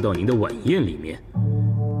潜伏到您的晚宴里面，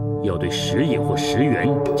要对石野或石原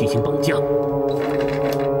进行绑架。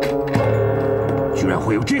居然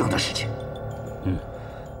会有这样的事情！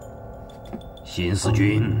新四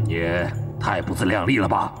军也太不自量力了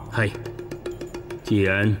吧？嗨，既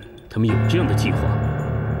然他们有这样的计划，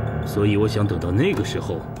所以我想等到那个时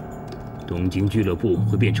候，东京俱乐部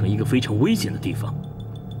会变成一个非常危险的地方，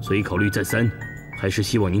所以考虑再三，还是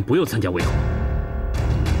希望您不要参加为好。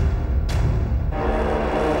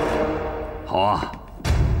好啊，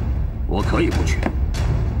我可以不去，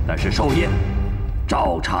但是寿宴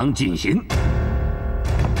照常进行。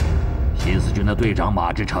新四军的队长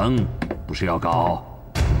马志成不是要搞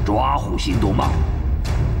抓虎行动吗？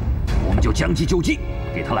我们就将计就计，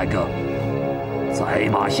给他来个宰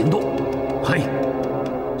马行动。嗨，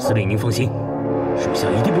司令您放心，属下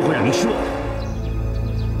一定不会让您失望的。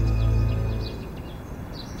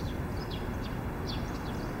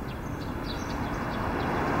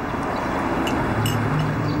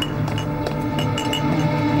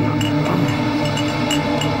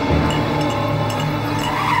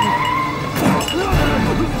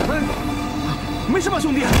没事吧，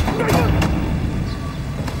兄弟？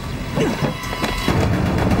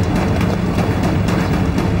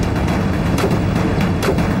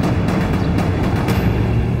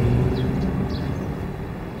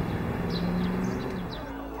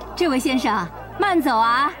这位先生，慢走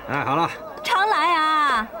啊！哎，好了，常来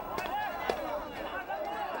啊！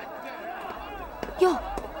哟，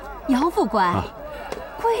姚副官，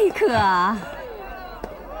贵客啊！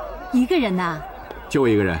一个人呐？就我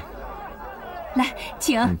一个人。来，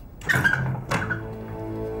请。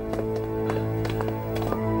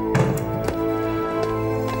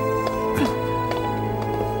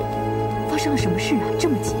发生了什么事啊？这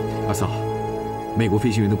么急？阿嫂，美国飞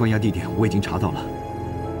行员的关押地点我已经查到了，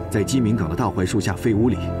在鸡鸣港的大槐树下废屋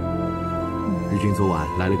里。日军昨晚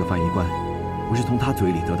来了个翻译官，我是从他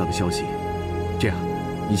嘴里得到的消息。这样，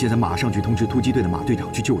你现在马上去通知突击队的马队长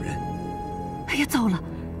去救人。哎呀，糟了！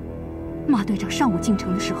马队长上午进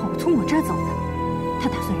城的时候从我这儿走的，他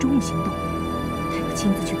打算中午行动，他要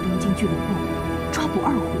亲自去东京俱乐部抓捕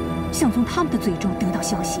二虎，想从他们的嘴中得到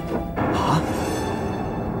消息。啊？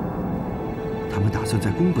他们打算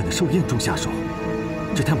在宫本的寿宴中下手，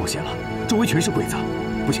这太冒险了，周围全是鬼子，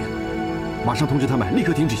不行，马上通知他们立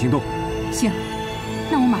刻停止行动。行，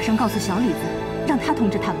那我马上告诉小李子，让他通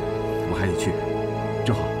知他们。我还得去，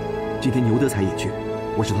正好今天牛德才也去，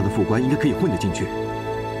我是他的副官，应该可以混得进去。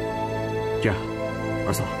这样，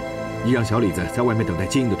二嫂，你让小李子在外面等待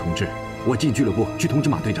接应的通知，我进俱乐部去通知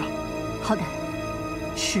马队长。好的，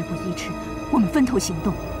事不宜迟，我们分头行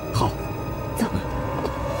动。好，走。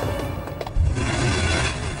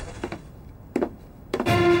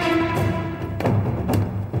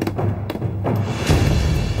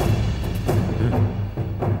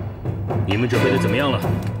你们准备的怎么样了？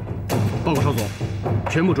报告少佐，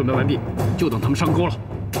全部准备完毕，就等他们上钩了。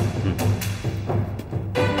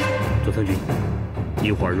佐藤君，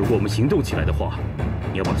一会儿如果我们行动起来的话，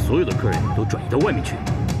你要把所有的客人都转移到外面去，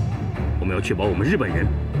我们要确保我们日本人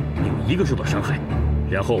没有一个受到伤害，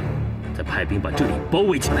然后再派兵把这里包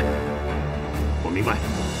围起来。我明白，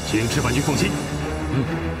请赤坂君放心。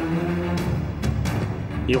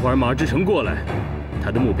一会儿马志成过来，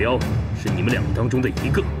他的目标是你们两个当中的一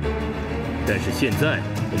个，但是现在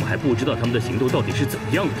我们还不知道他们的行动到底是怎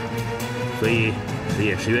么样的，所以石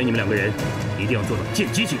野、石原，你们两个人一定要做到见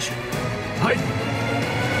机行事。嗨。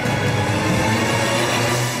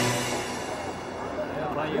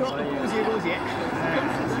恭喜恭喜！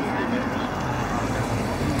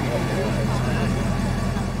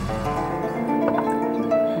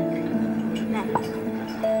来，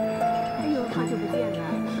哎呦，好久不见了。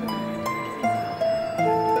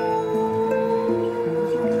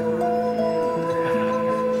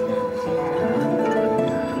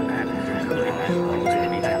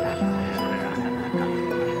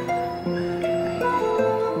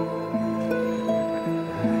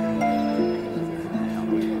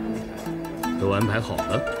都安排好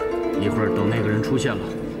了，一会儿等那个人出现了，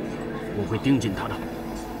我会盯紧他的。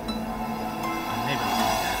那个，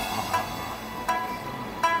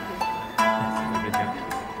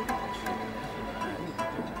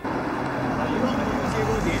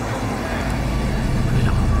队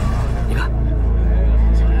长，你看，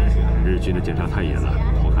日军的检查太严了，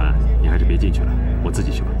我看你还是别进去了，我自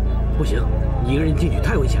己去吧。不行，你一个人进去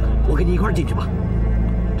太危险了，我跟你一块儿进去吧。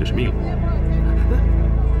这是命令。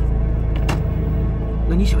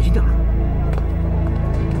那你小心点儿。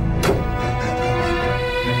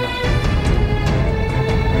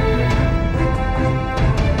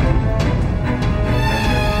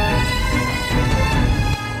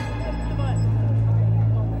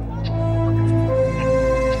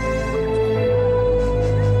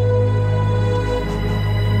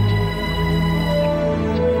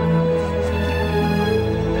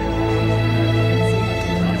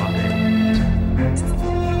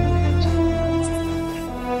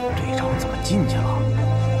进去了。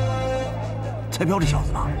彩彪这小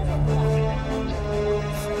子呢？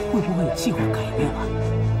会不会计划改变了？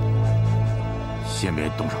先别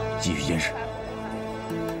动手，继续监视。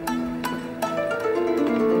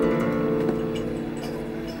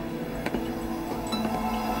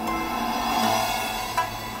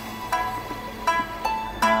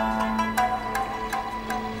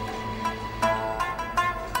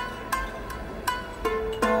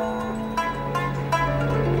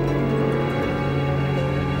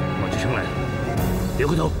别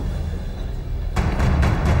回头！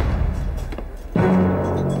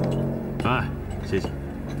哎，谢谢。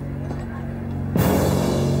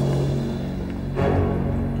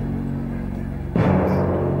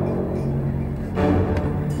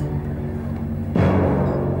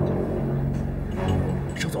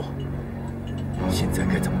少佐，现在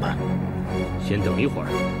该怎么办？先等一会儿，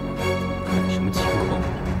看什么情况，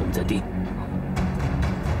我们再定。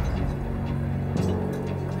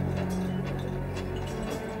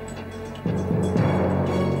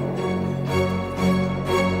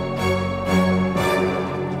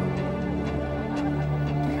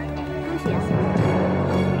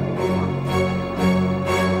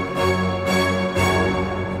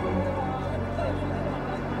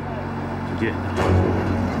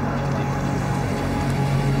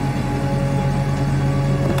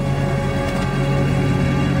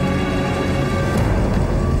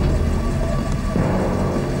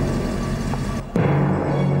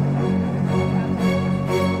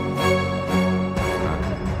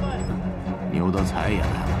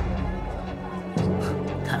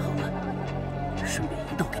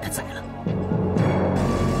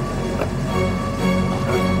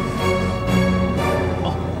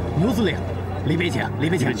里边请，里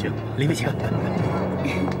边请，里边请。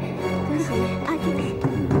恭喜阿弟。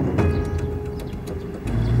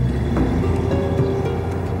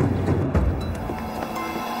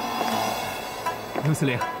刘司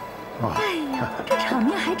令。哎呀，这场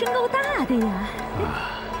面还真够大的呀！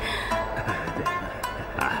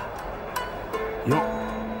哟，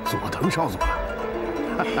佐藤少佐。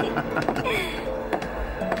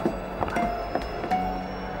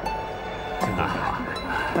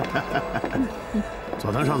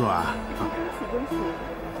佐藤少佐啊，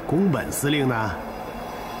宫本司令呢？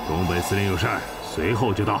宫本司令有事儿，随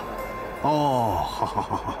后就到。哦，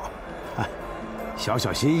好，哎，小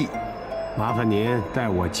小心意，麻烦您代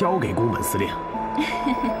我交给宫本司令。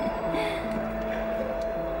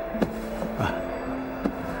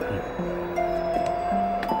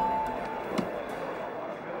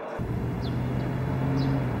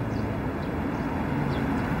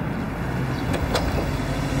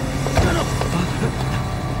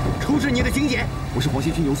出示你的请柬。我是黄协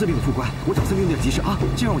军游司令的副官，我找司令有点急事啊，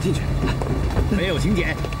请让我进去。没有请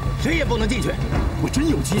柬，谁也不能进去。我真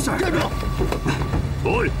有急事。站住！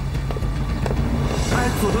喂！哎，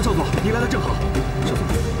佐藤少佐，你来的正好。少佐，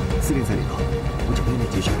司令在里头，我找他有点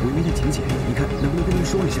急事，我也没带请柬，你看能不能跟您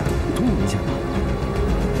说一下，通融一下呢？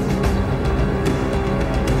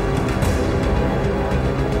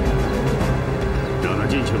让他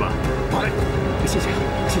进去吧。好嘞，谢谢，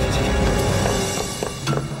谢谢，谢谢。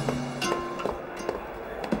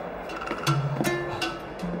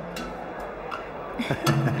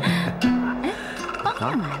方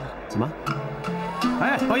燕来了。怎么？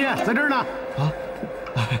哎，方燕在这儿呢。啊。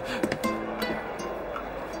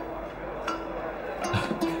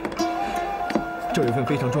这有一份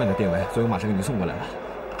非常重要的电文，所以我马上给您送过来了。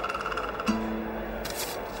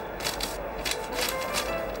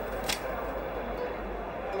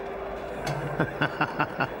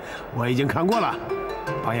我已经看过了，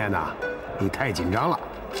方燕呐，你太紧张了。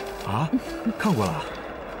啊？看过了？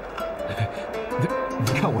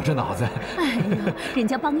你看我这脑子。哎呀，人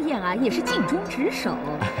家邦彦啊也是尽忠职守。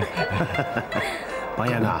方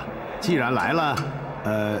燕呐，既然来了，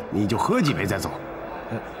你就喝几杯再走。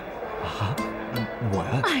啊？我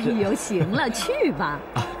呀？哎呦，行了，去吧。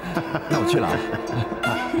那我去了啊。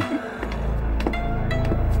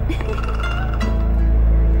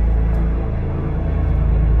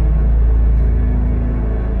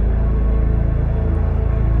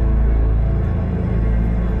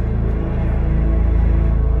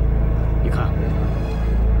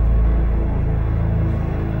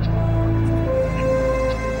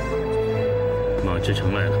志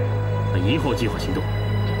成来了，按1号计划行动。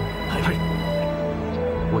嗨，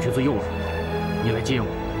我去最右了，你来接我。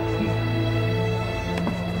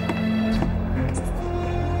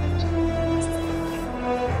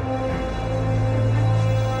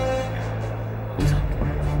红色。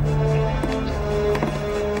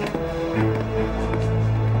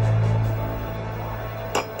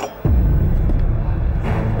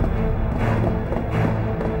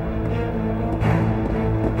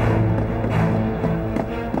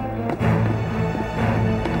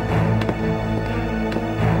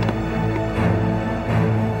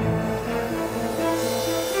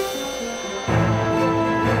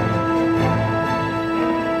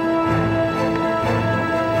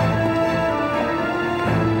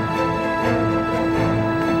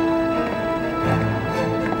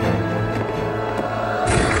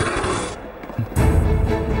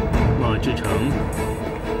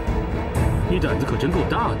胆子可真够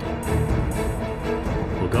大的！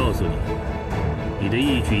我告诉你，你的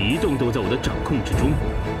一举一动都在我的掌控之中。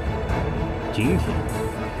今天，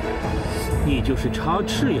你就是插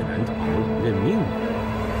翅也难逃了，认命吧！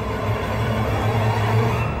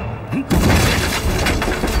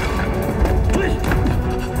追！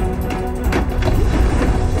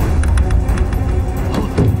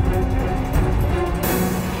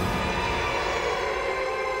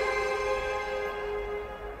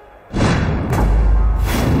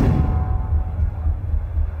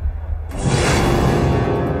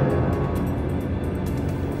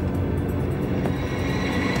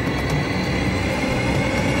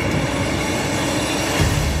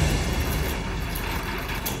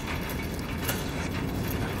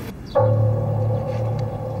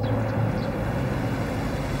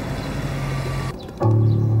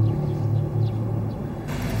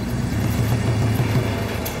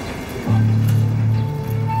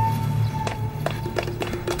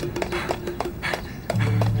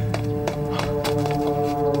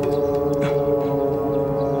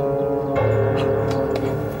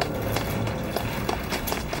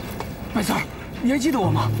麦三儿，你还记得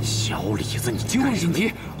我吗？小李子，你情况紧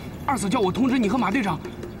急，二嫂叫我通知你和马队长。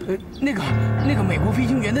那个美国飞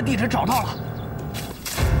行员的地址找到了。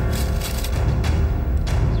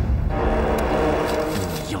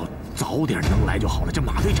你要早点能来就好了。这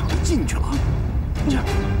马队长都进去了。这样，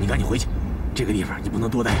你赶紧回去，这个地方你不能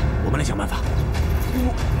多待，我们来想办法。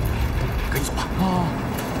赶紧走吧。啊。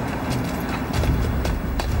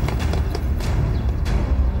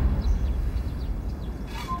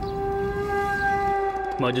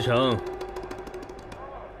马志成，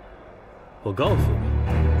我告诉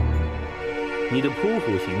你，你的扑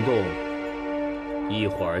虎行动一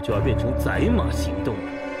会儿就要变成宰马行动了。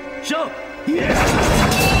上！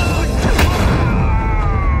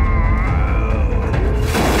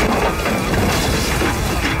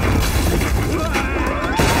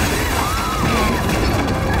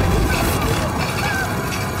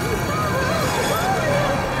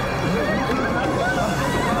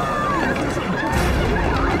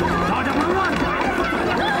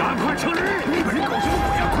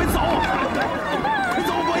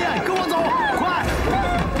走，博彦，跟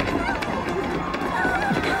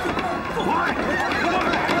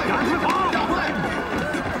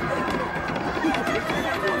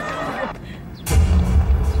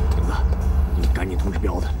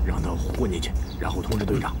通知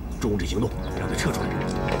队长，终止行动，让他撤出来。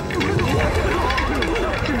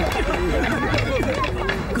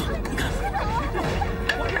哥，你看。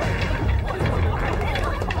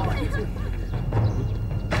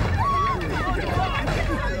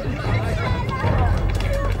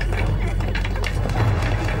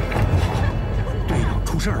队长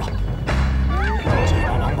出事了，这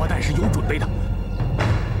帮王八蛋是有准备的，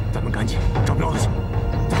咱们赶紧找彪子去。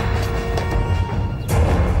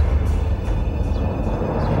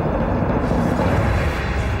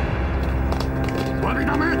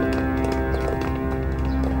 大门！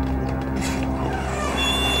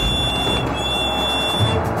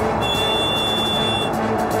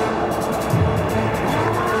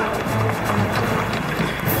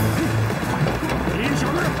你小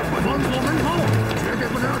队封锁门口，绝对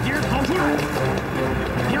不能让敌人跑出来。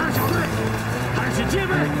第二小队开始戒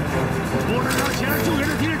备，不能让前来救援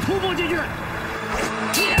的敌人突破进去。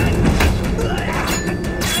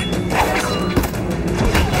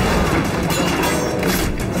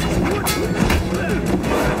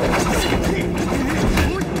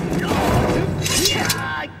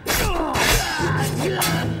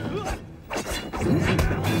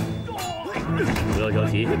 不要着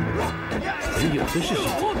急，还有的是时间。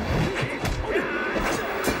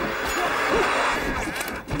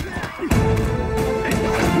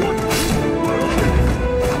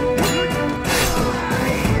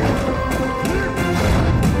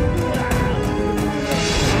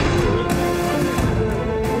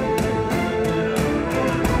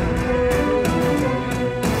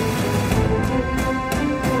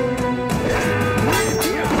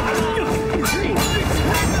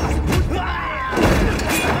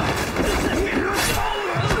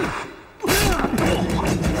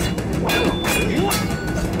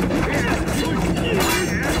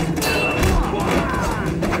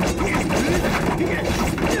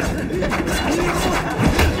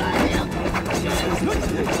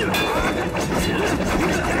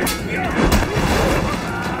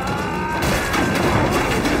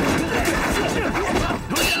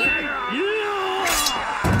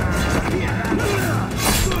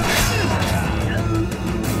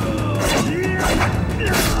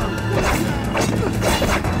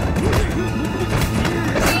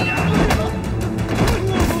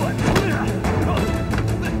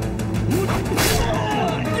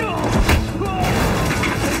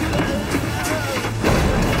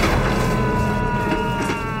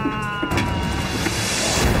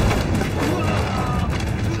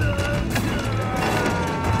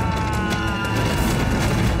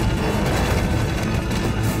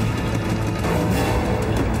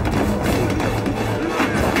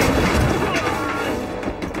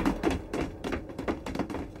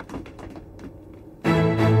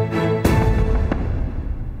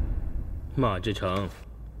马志成，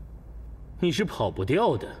你是跑不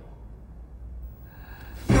掉的。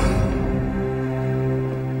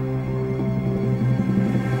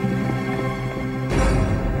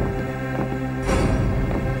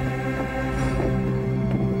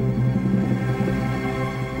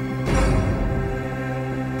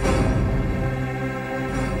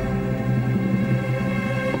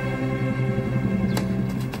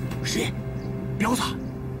谁？彪子，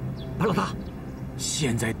白老大，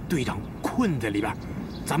现在队长困在里边，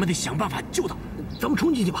咱们得想办法救他。咱们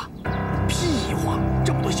冲进去吧！屁话，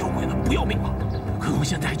这么多小鬼子不要命了，何况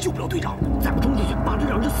现在还救不了队长，再不冲进去，马队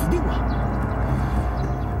长就死定了。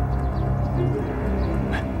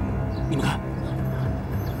哎，你们看。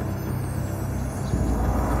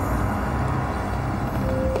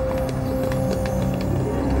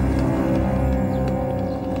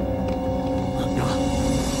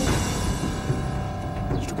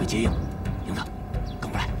 接应，营子，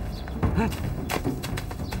跟我来。哎，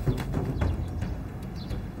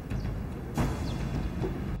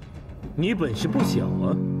你本事不小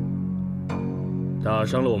啊，打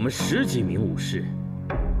伤了我们10几名武士，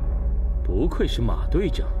不愧是马队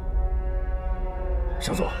长。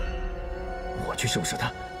少佐，我去收拾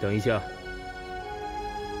他。等一下，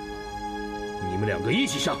你们2个一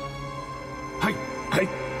起上。嗨，嗨。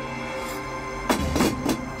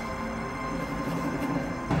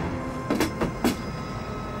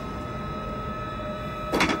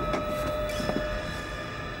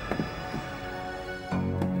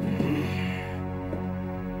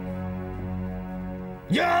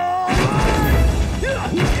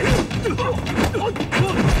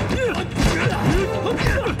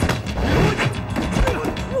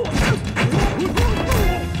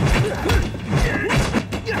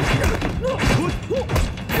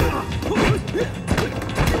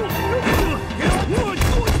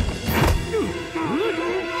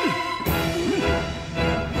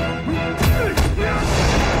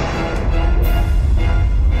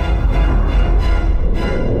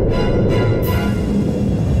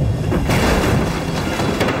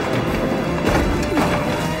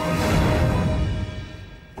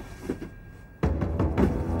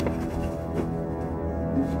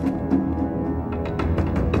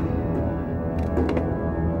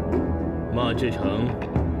马志诚，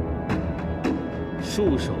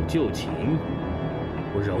束手就擒，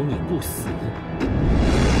我饶你不死。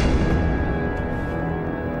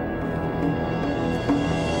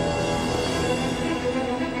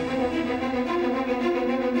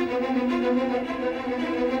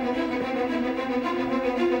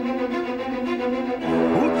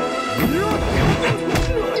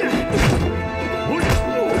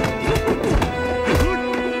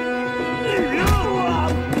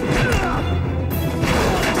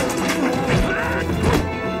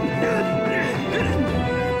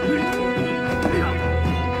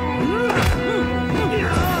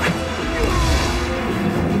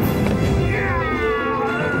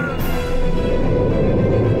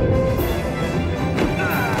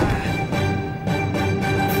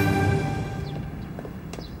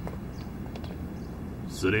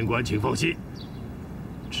司令官，请放心，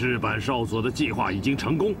赤坂少佐的计划已经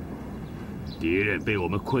成功，敌人被我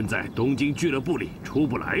们困在东京俱乐部里出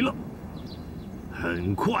不来了。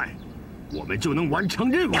很快，我们就能完成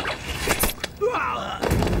任务。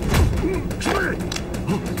什么人？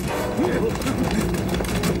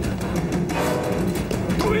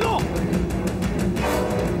注意动！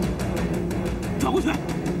转过去。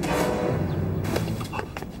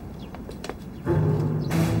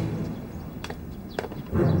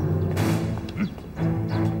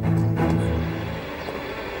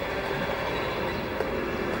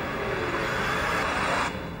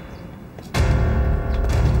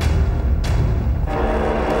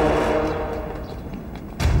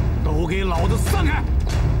给老子散开！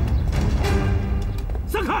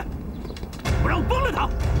散开！不让崩了他！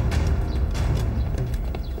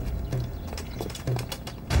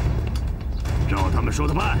照他们说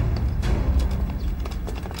的办，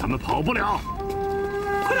他们跑不了。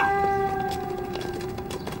快点！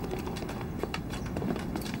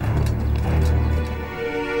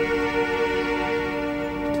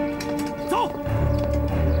走！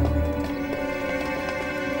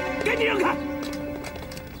赶紧让开！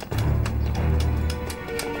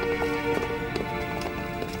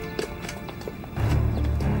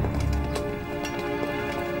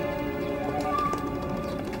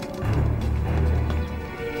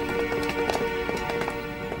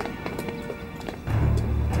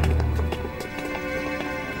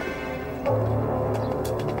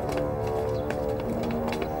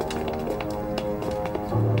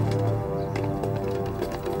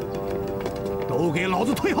都给老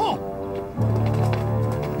子退后！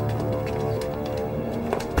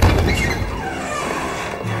进去！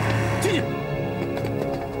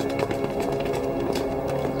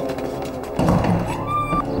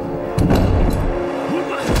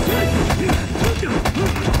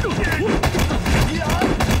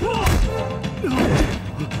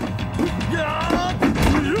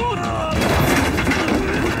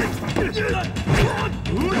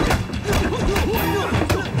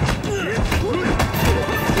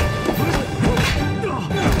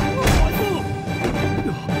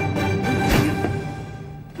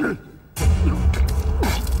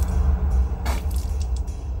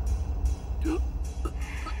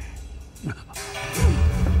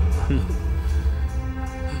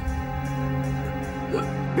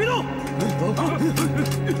别动！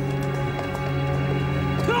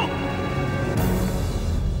跳！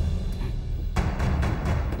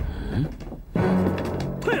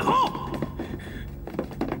退后！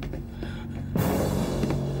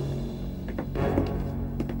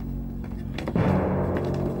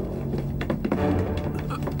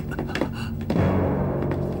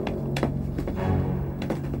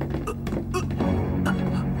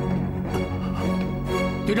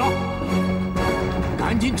队长，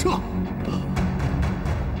赶紧撤！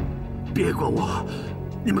别管我，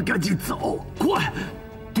你们赶紧走，快！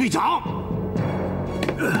队长，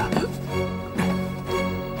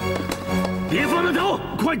别放他走，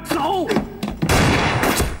快走！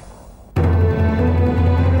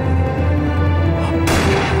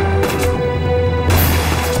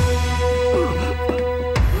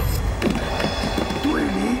队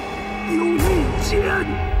里有逆奸！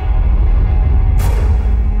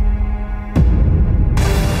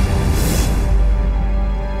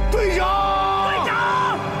队长！队长！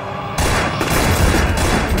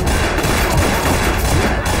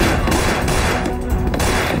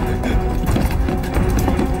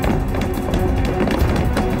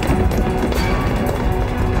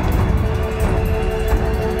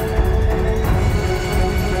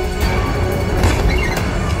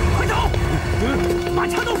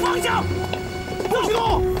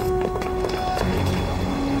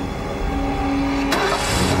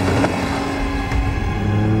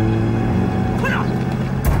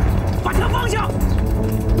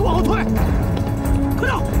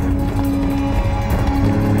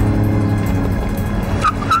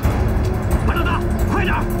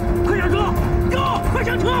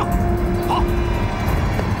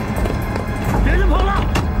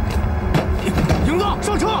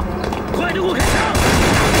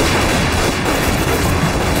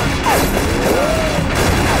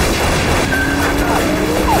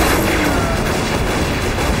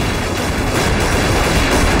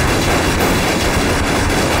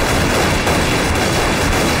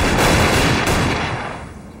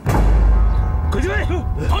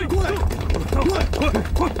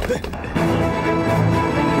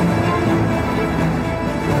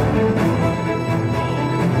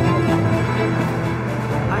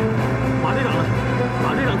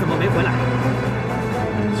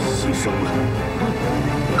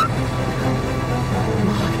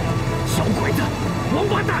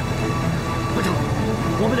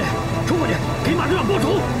我们得冲过去给马队长报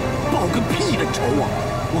仇。报个屁的仇啊！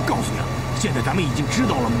我告诉你啊，现在咱们已经知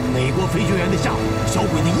道了美国飞行员的下落，小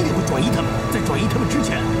鬼子一定会转移他们。在转移他们之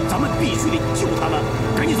前，咱们必须得救他们。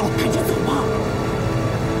赶紧走，赶紧走吧！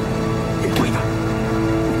对的。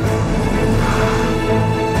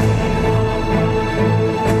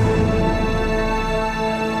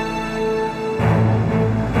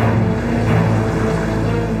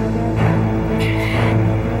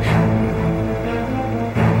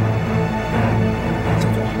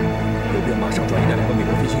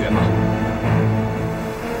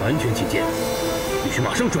安全起见，必须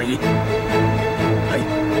马上转移。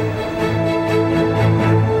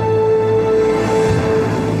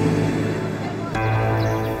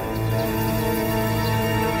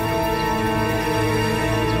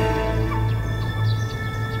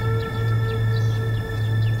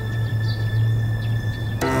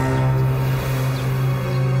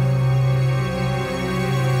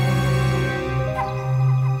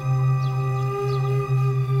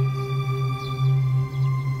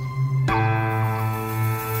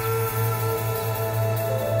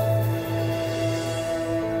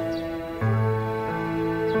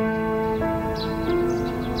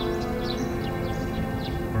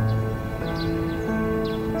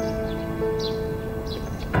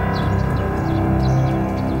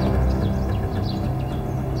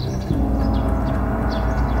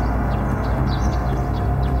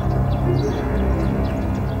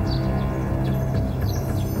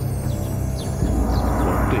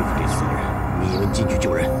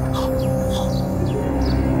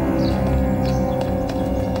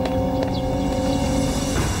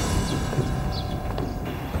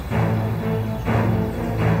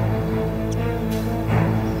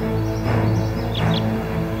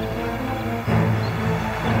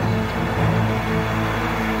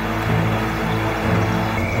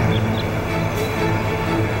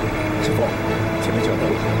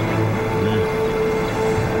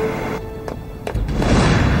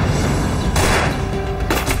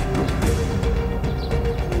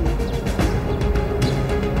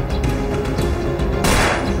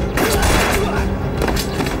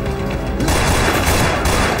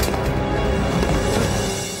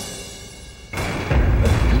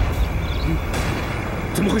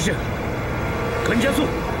怎么回事？赶紧加速，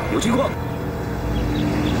有情况！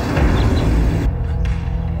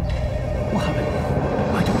我还没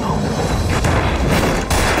找到。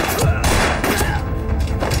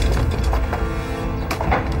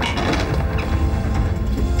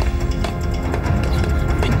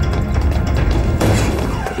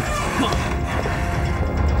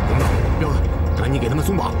彪子，赶紧给他们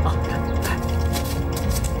松绑啊！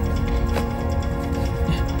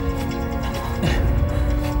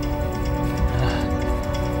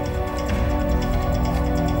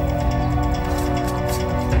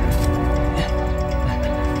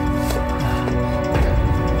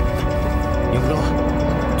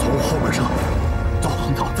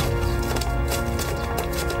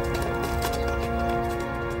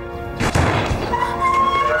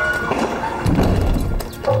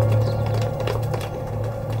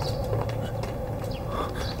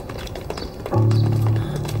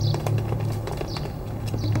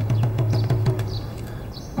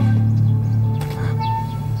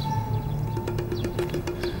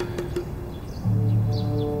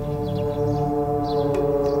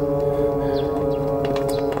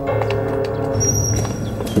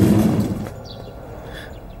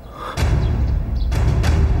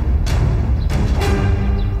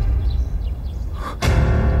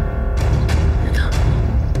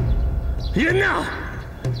 人呢？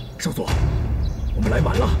少佐，我们来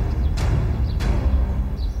晚了。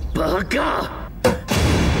八嘎！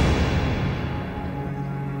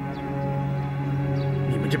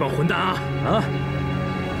你们这帮混蛋啊！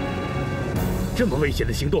这么危险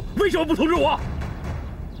的行动，为什么不通知我？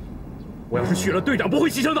我要是去了，队长不会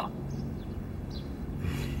牺牲的。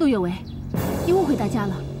陆有为，你误会大家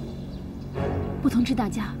了。不通知大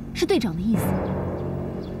家是队长的意思。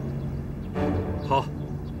好。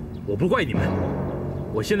 我不怪你们，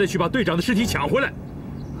我现在去把队长的尸体抢回来。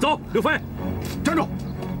走，刘飞，站住！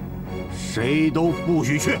谁都不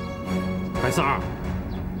许去。白三儿，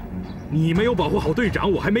你没有保护好队长，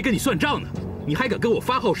我还没跟你算账呢，你还敢跟我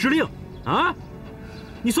发号施令啊？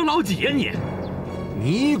你算老几呀你？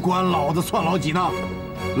你管老子算老几呢？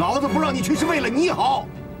老子不让你去是为了你好，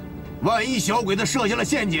万一小鬼子设下了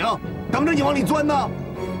陷阱，等着你往里钻呢？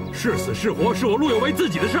是死是活是我陆有为自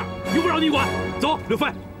己的事儿，用不着你管。走，刘飞。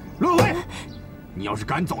 陆伟，你要是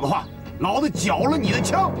敢走的话，老子缴了你的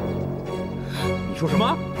枪。你说什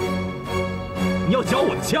么？你要缴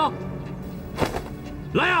我的枪？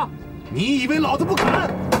来呀！你以为老子不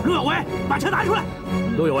敢？陆有为，把车拿出来！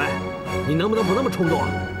陆有为，你能不能不那么冲动啊？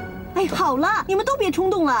哎，好了，你们都别冲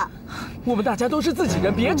动了。我们大家都是自己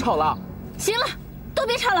人，别吵了。行了，都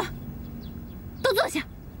别吵了，都坐下。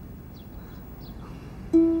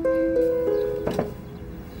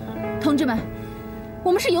同志们，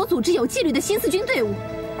我们是有组织、有纪律的新四军队伍，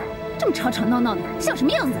这么吵吵闹闹的，像什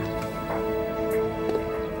么样子？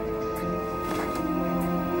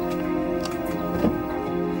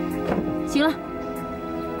行了，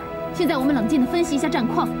现在我们冷静地分析一下战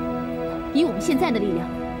况。以我们现在的力量，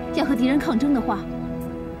要和敌人抗争的话，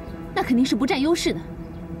那肯定是不占优势的。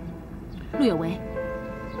陆有为，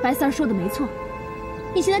白三儿说的没错，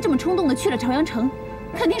你现在这么冲动地去了朝阳城，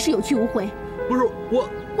肯定是有去无回。不是我，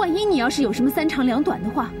万一你要是有什么三长两短的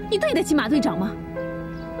话，你对得起马队长吗？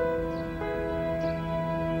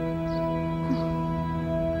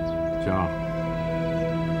行，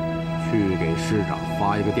去给师长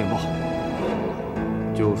发一个电报，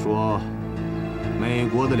就说美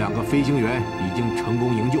国的2个飞行员已经成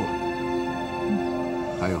功营救了。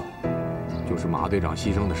还有，就是马队长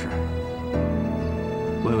牺牲的事，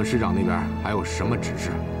问问师长那边还有什么指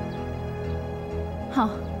示。好。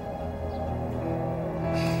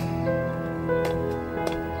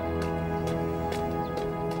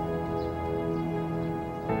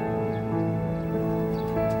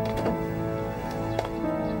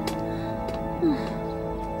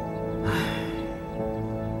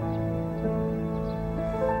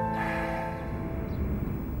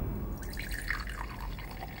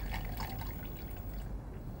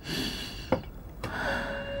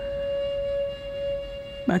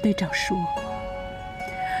马队长说，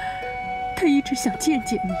他一直想见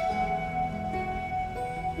见你。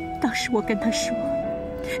当时我跟他说，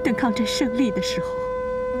等抗战胜利的时候，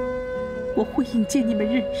我会引荐你们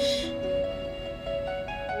认识。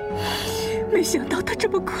没想到他这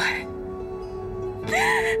么快。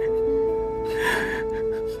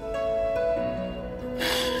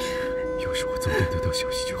要是我早点得到消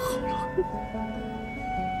息就好了，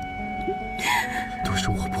都是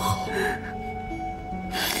我不好。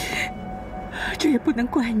这也不能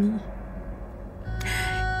怪你，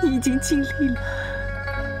你已经尽力了。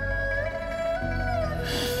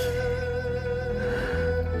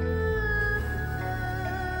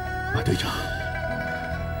马队长，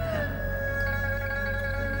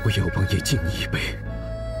我要帮也敬你一杯。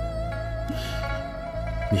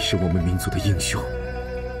你是我们民族的英雄，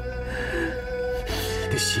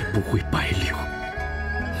你的血不会白流。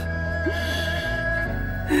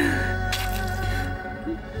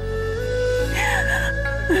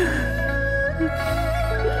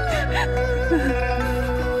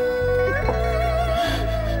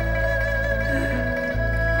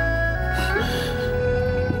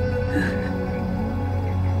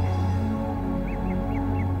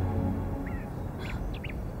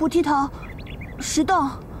不剃头，石头。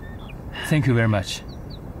Thank you very much.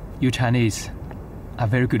 You Chinese are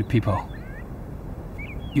very good people.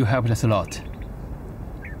 You helped us a lot.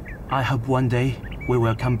 I hope one day we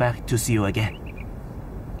will come back to see you again.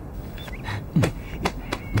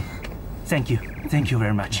 Thank you. Thank you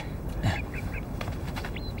very much.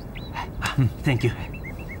 Thank you.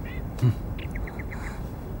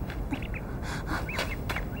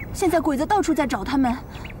 现在鬼子到处在找他们，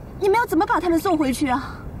你们要怎么把他们送回去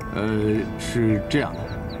啊？是这样的，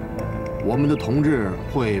我们的同志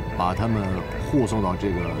会把他们护送到这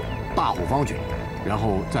个大后方去，然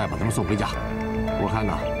后再把他们送回家。我看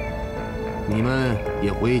呐，你们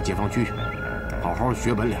也回解放区，好好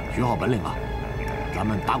学本领，学好本领啊！咱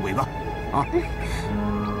们打鬼子，啊！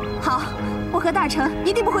好，我和大成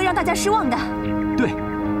一定不会让大家失望的。对，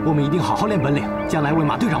我们一定好好练本领，将来为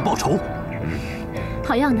马队长报仇。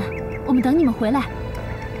好样的，我们等你们回来。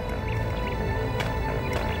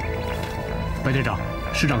白队长，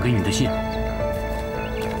师长给你的信。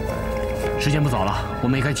时间不早了，我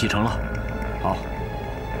们也该启程了。好，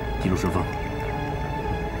一路顺风。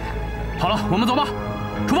好了，我们走吧，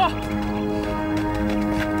出发。